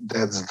movie,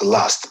 that's the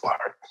last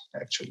part,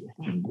 actually.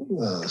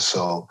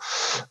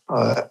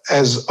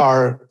 As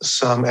are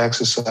some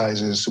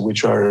exercises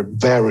which are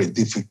very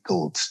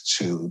difficult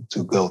to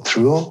go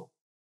through.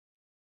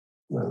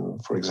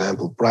 For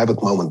example,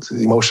 private moment,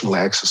 emotional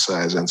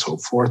exercise, and so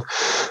forth.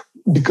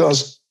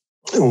 Because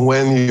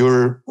when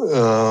you're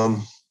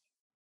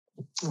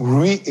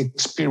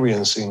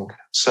re-experiencing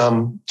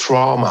some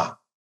trauma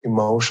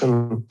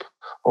emotion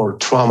or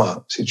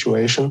trauma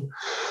situation,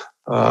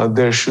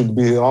 there should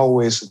be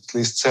always at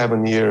least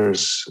 7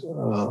 years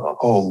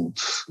old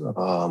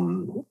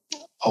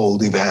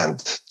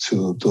event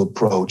to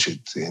approach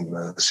it in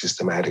a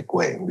systematic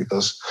way,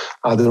 because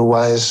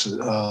otherwise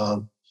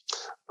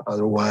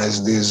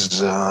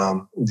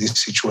these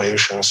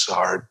situations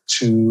are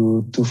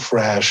too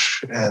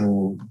fresh,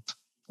 and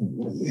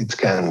it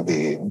can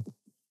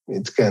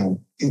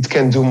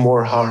do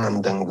more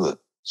harm than good.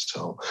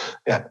 So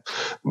yeah,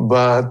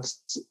 but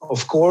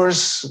of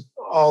course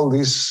all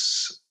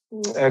these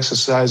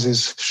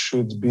exercises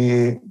should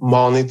be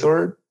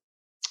monitored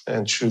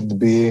and should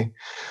be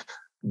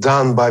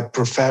done by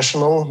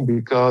professional,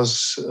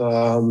 because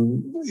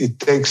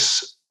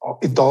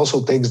it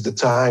also takes the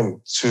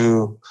time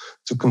to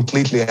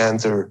completely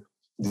enter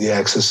the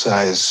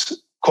exercise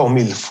comme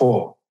il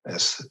faut,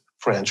 as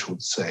French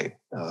would say,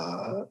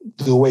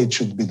 the way it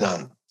should be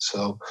done.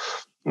 So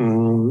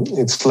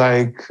it's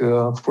like,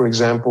 for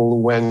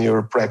example, when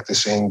you're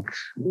practicing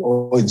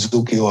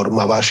oizuki or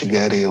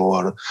mawashigeri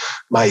or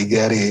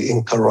maigeri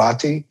in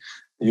karate,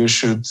 you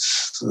should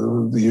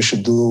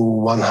do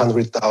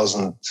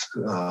 100,000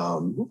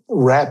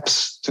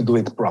 reps to do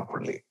it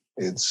properly.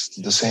 It's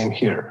the same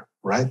here,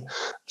 right?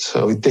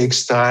 So it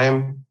takes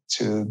time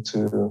to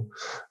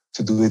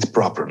do it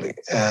properly.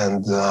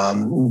 And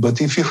but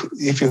if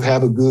you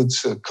have a good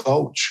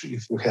coach,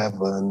 if you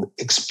have an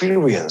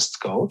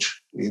experienced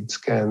coach, it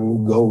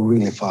can go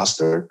really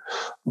faster.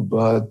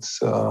 But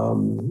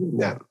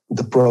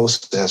the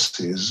process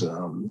is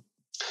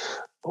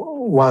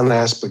one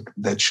aspect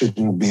that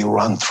shouldn't be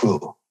run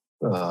through.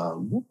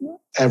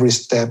 Every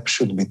step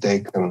should be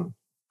taken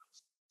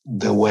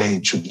the way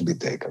it should be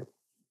taken.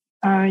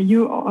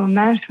 You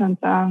mentioned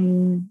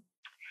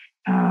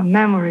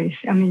memories.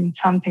 I mean,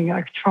 something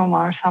like trauma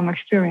or some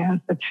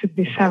experience that should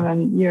be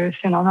 7 years,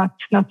 not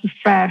too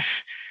fresh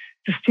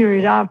to stir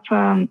it up.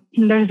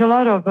 There's a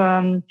lot of,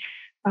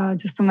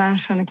 just to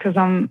mention, because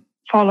I'm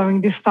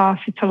following this stuff,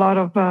 it's a lot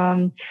of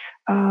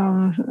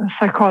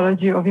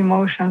psychology of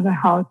emotions and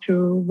how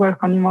to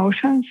work on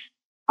emotions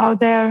out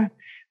there.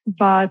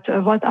 But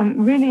what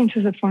I'm really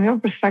interested from your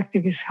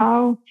perspective is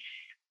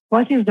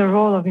what is the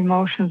role of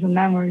emotions and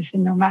memories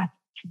in your method?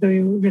 Do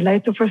you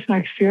relate to personal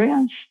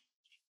experience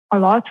a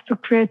lot to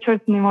create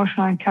certain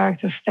emotional and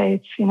character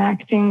states in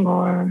acting,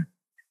 or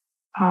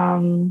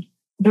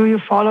do you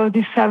follow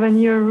this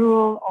 7-year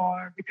rule,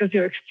 or because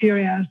you're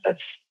experienced,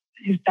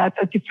 is that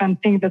a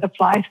different thing that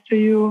applies to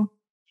you?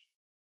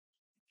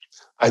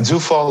 I do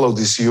follow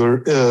this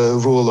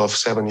rule of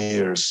 7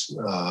 years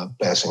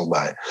passing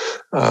by,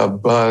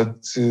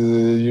 but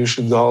you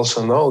should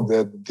also know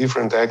that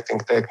different acting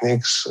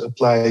techniques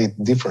apply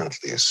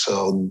differently.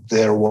 So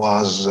there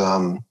was,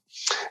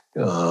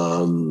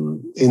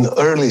 in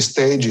early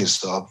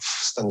stages of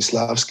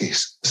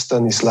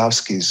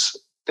Stanislavski's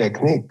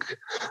technique,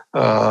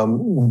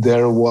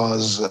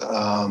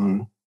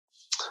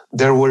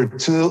 there were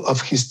two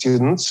of his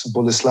students,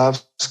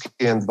 Boleslavsky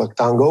and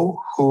Vaktango,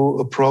 who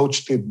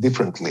approached it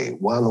differently.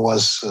 One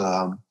was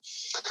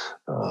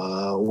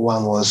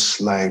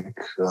like,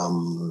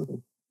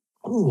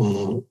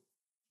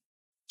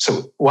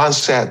 so one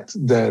said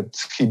that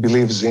he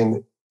believes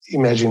in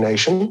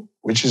imagination,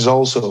 which is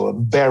also a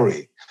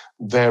very,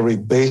 very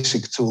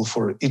basic tool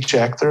for each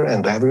actor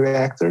and every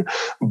actor.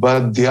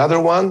 But the other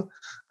one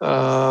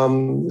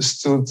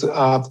stood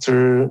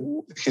after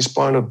his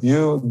point of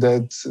view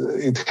that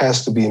it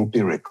has to be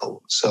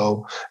empirical.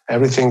 So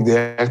everything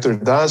the actor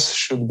does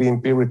should be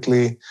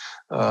empirically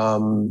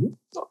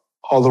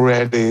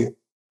already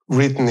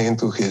written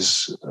into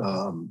his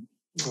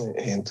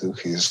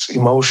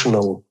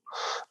emotional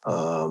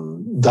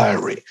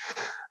diary.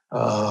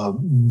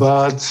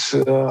 But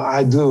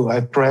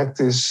I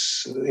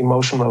practice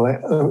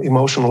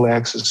emotional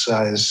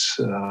exercise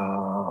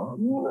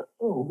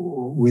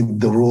with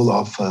the rule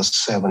of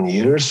 7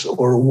 years,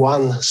 or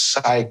one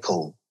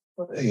cycle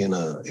in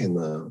a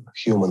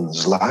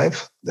human's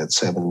life. That's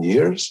 7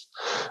 years.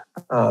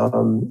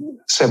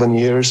 7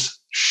 years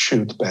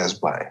should pass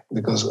by,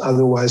 because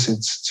otherwise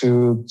it's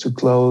too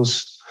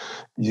close.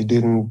 You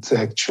didn't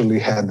actually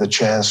have the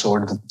chance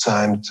or the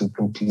time to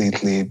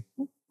completely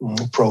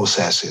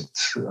process it.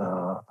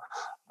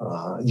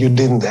 You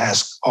didn't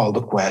ask all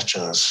the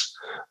questions,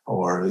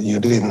 or you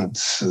didn't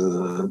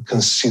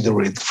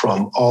consider it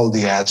from all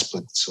the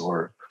aspects.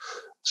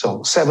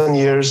 So 7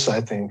 years,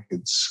 I think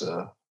it's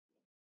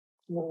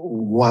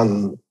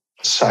one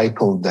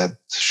cycle that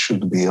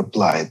should be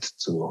applied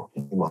to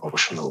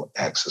emotional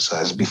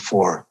exercise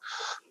before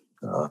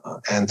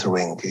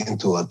entering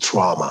into a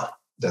trauma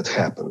that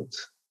happened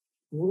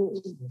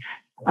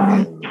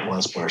in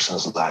one's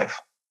person's life.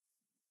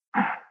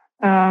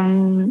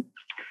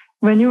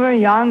 When you were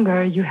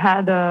younger, you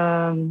had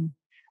an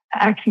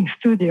acting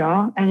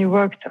studio and you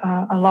worked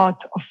a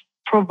lot of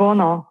pro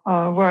bono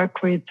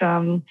work with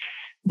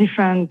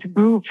different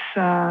groups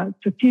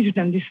to teach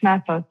them this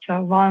method.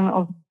 One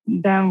of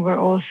them were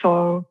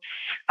also,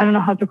 I don't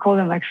know how to call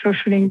them, like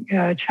socially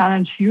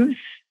challenged youth.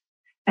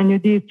 And you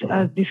did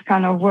this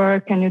kind of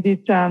work and you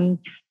did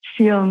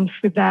films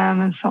with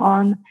them and so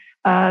on.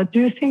 Do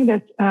you think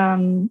that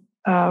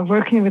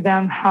working with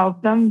them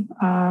helped them,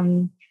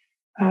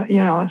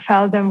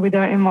 help them with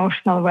their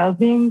emotional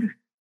well-being?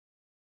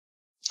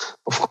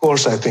 Of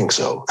course, I think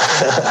so.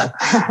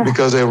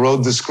 Because I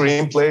wrote the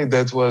screenplay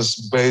that was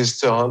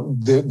based on,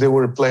 they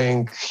were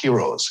playing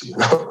heroes,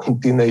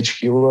 teenage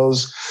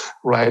heroes,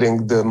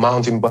 riding the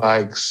mountain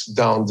bikes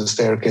down the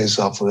staircase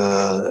of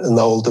an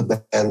old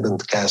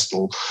abandoned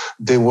castle.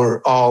 They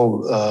were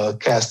all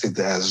casted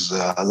as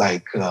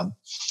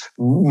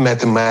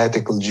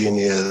mathematical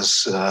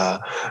genius,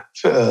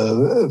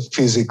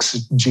 physics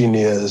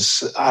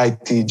genius,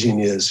 IT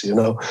genius,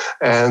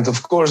 And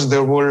of course,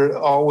 there were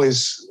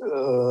always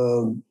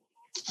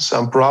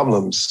some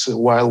problems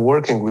while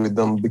working with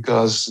them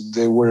because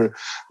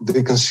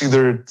they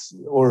considered,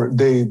 or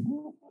they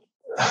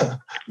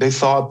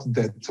thought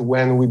that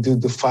when we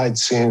did the fight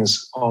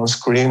scenes on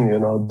screen,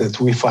 that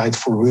we fight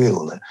for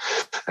real.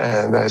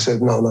 And I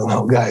said,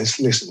 no, guys,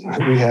 listen,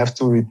 we have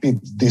to repeat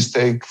this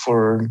take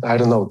for,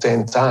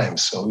 10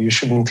 times. So you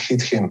shouldn't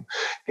hit him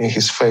in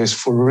his face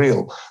for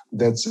real.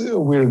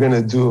 We're going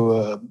to do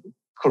a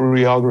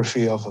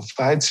choreography of a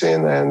fight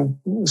scene, and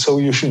so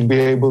you should be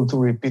able to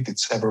repeat it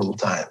several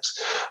times.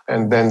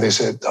 And then they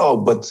said,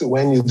 but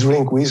when you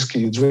drink whiskey,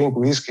 you drink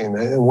whiskey,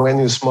 and when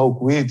you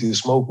smoke weed, you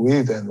smoke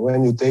weed, and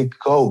when you take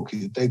coke,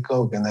 you take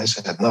coke. And I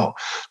said, no,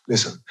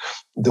 listen,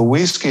 the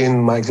whiskey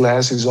in my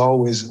glass is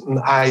always an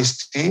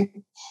iced tea.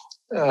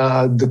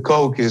 The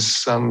coke is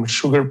some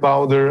sugar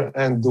powder,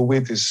 and the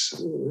weed is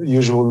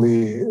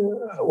usually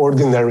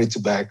ordinary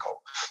tobacco.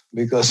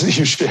 Because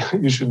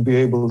you should be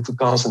able to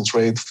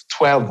concentrate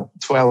 12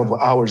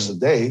 hours a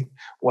day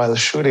while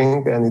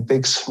shooting, and it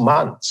takes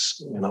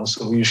months,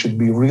 so you should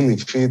be really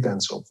fit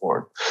and so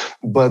forth.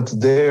 But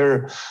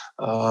their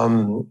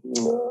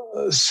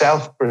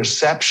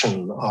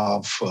self-perception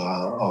of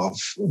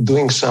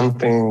doing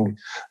something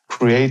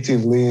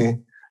creatively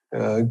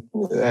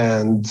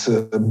and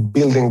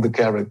building the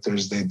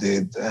characters they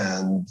did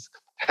and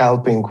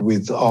helping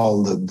with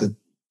all the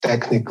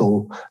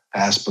technical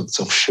aspects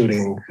of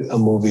shooting a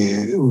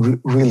movie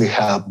really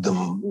helped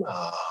them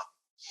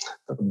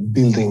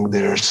building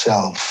their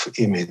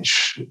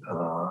self-image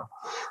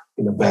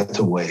in a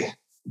better way,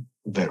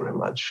 very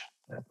much.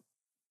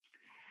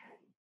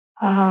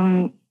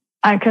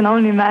 I can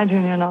only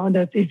imagine,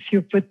 that if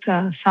you put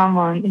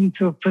someone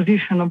into a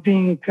position of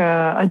being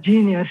a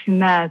genius in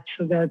that,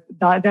 so that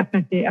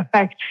definitely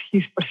affects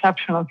his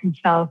perception of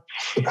himself.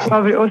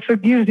 Probably also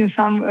gives him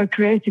some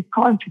creative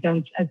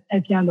confidence at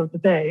the end of the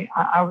day.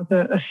 I would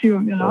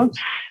assume,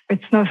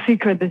 it's no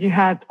secret that you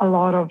had a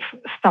lot of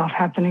stuff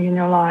happening in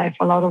your life,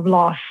 a lot of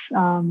loss,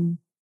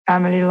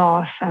 family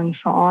loss, and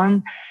so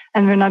on.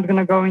 And we're not going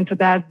to go into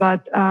that.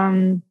 But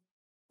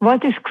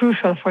what is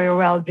crucial for your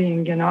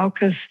well-being,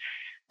 because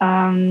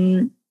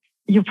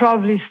you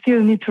probably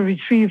still need to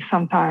retrieve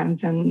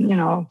sometimes and,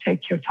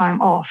 take your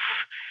time off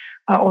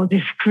all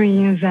these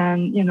screens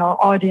and,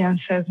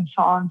 audiences and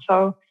so on.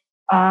 So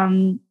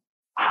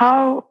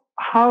how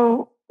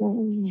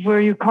were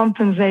you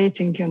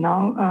compensating,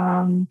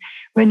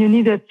 when you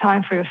needed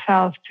time for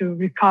yourself to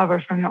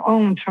recover from your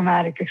own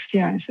traumatic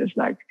experiences?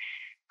 Like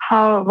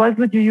what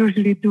would you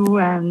usually do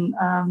and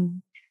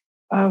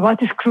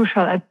what is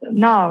crucial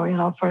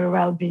now, for your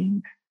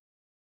well-being?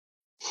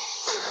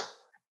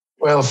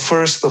 Well,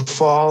 first of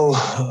all,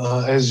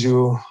 as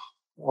you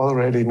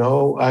already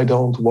know, I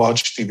don't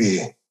watch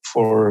TV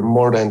for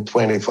more than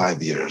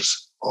 25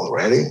 years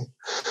already,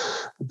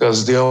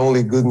 because the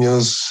only good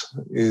news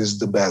is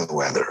the bad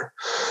weather.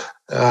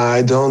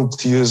 I don't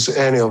use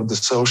any of the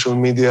social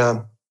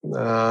media.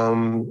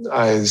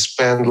 I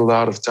spend a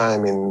lot of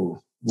time in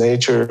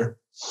nature,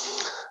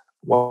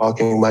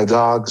 walking my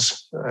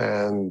dogs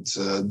and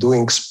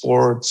doing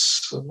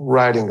sports,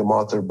 riding a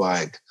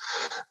motorbike.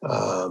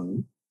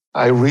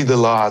 I read a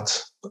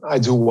lot. I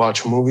do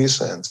watch movies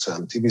and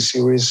some TV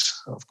series.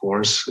 Of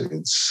course,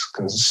 it's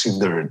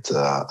considered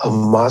a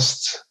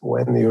must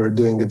when you're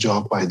doing a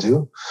job I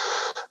do.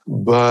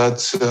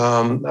 But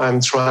I'm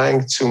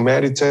trying to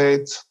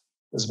meditate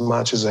as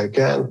much as I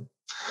can.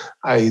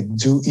 I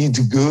do eat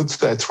good.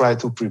 I try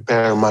to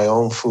prepare my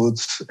own food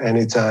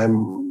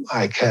anytime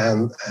I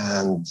can.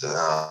 And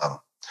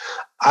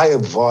I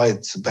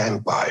avoid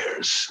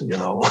vampires,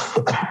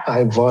 I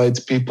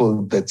avoid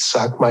people that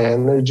suck my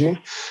energy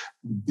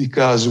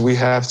because we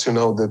have to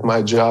know that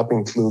my job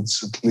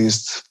includes at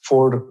least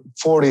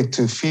 40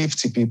 to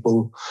 50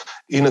 people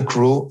in a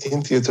crew,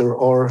 in theater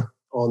or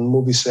on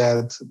movie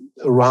set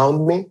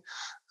around me.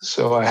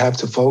 So I have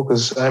to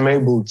focus. I'm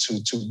able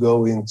to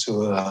go into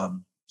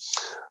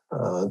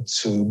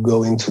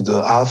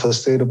the alpha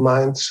state of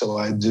mind. So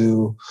I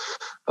do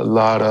a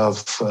lot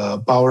of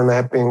power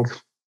napping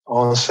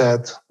on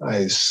set.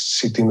 I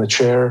sit in a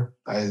chair,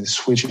 I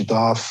switch it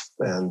off,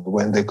 and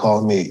when they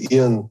call me,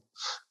 Ian,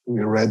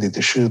 we're ready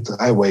to shoot,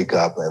 I wake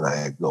up and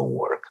I go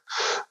work.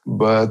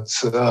 But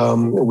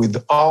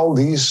with all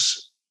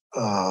these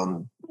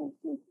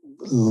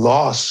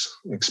loss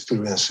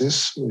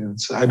experiences,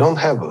 I don't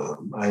have a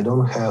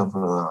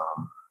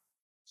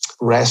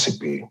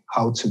recipe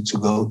how to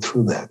go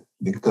through that,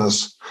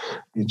 because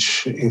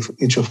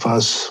each of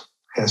us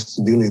has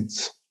to deal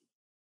it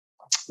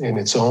in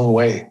its own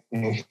way,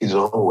 in his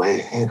own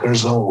way, in her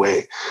own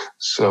way.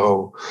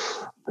 So,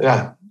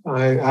 yeah,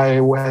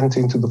 I went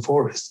into the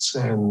forests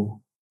and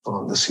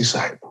on the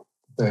seaside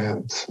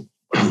and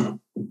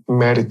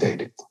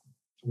meditated.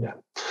 Yeah,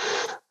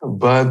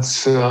 but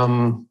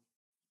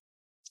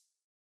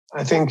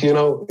I think, you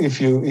know,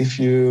 if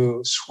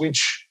you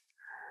switch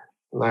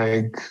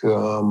like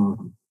the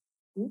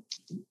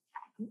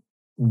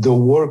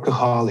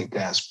workaholic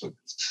aspect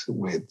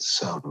with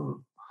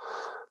some,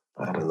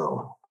 I don't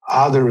know,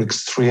 other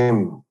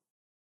extreme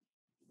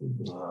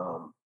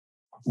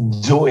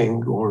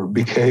doing or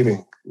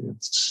behaving,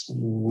 it's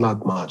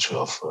not much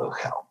of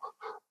help.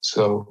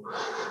 So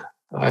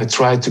I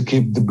try to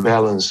keep the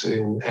balance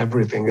in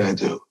everything I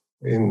do,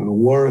 in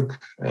work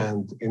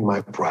and in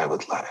my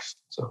private life.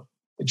 So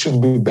it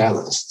should be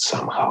balanced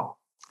somehow.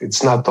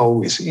 It's not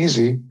always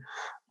easy,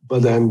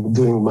 but I'm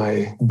doing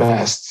my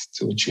best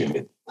to achieve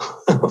it,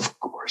 of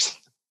course.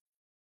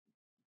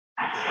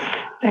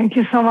 Thank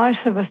you so much,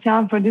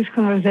 Sebastian, for this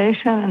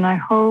conversation, and I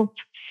hope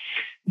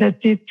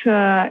that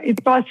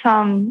it brought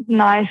some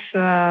nice,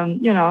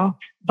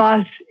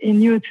 buzz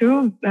in you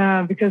too,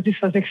 because this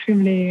was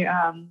extremely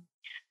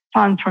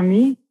fun for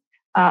me.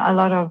 A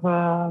lot of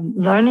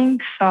learning.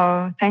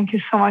 So thank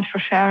you so much for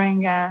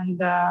sharing, and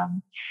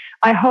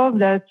I hope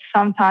that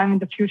sometime in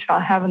the future I'll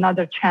have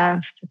another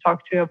chance to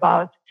talk to you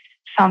about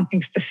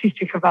something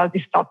specific about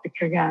this topic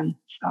again.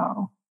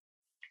 So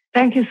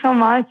thank you so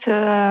much,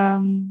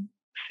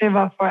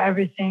 Seba, for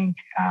everything.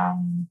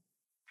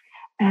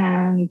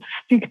 And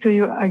speak to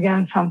you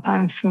again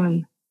sometime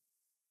soon.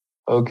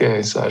 Okay,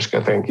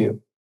 Sashka, thank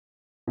you.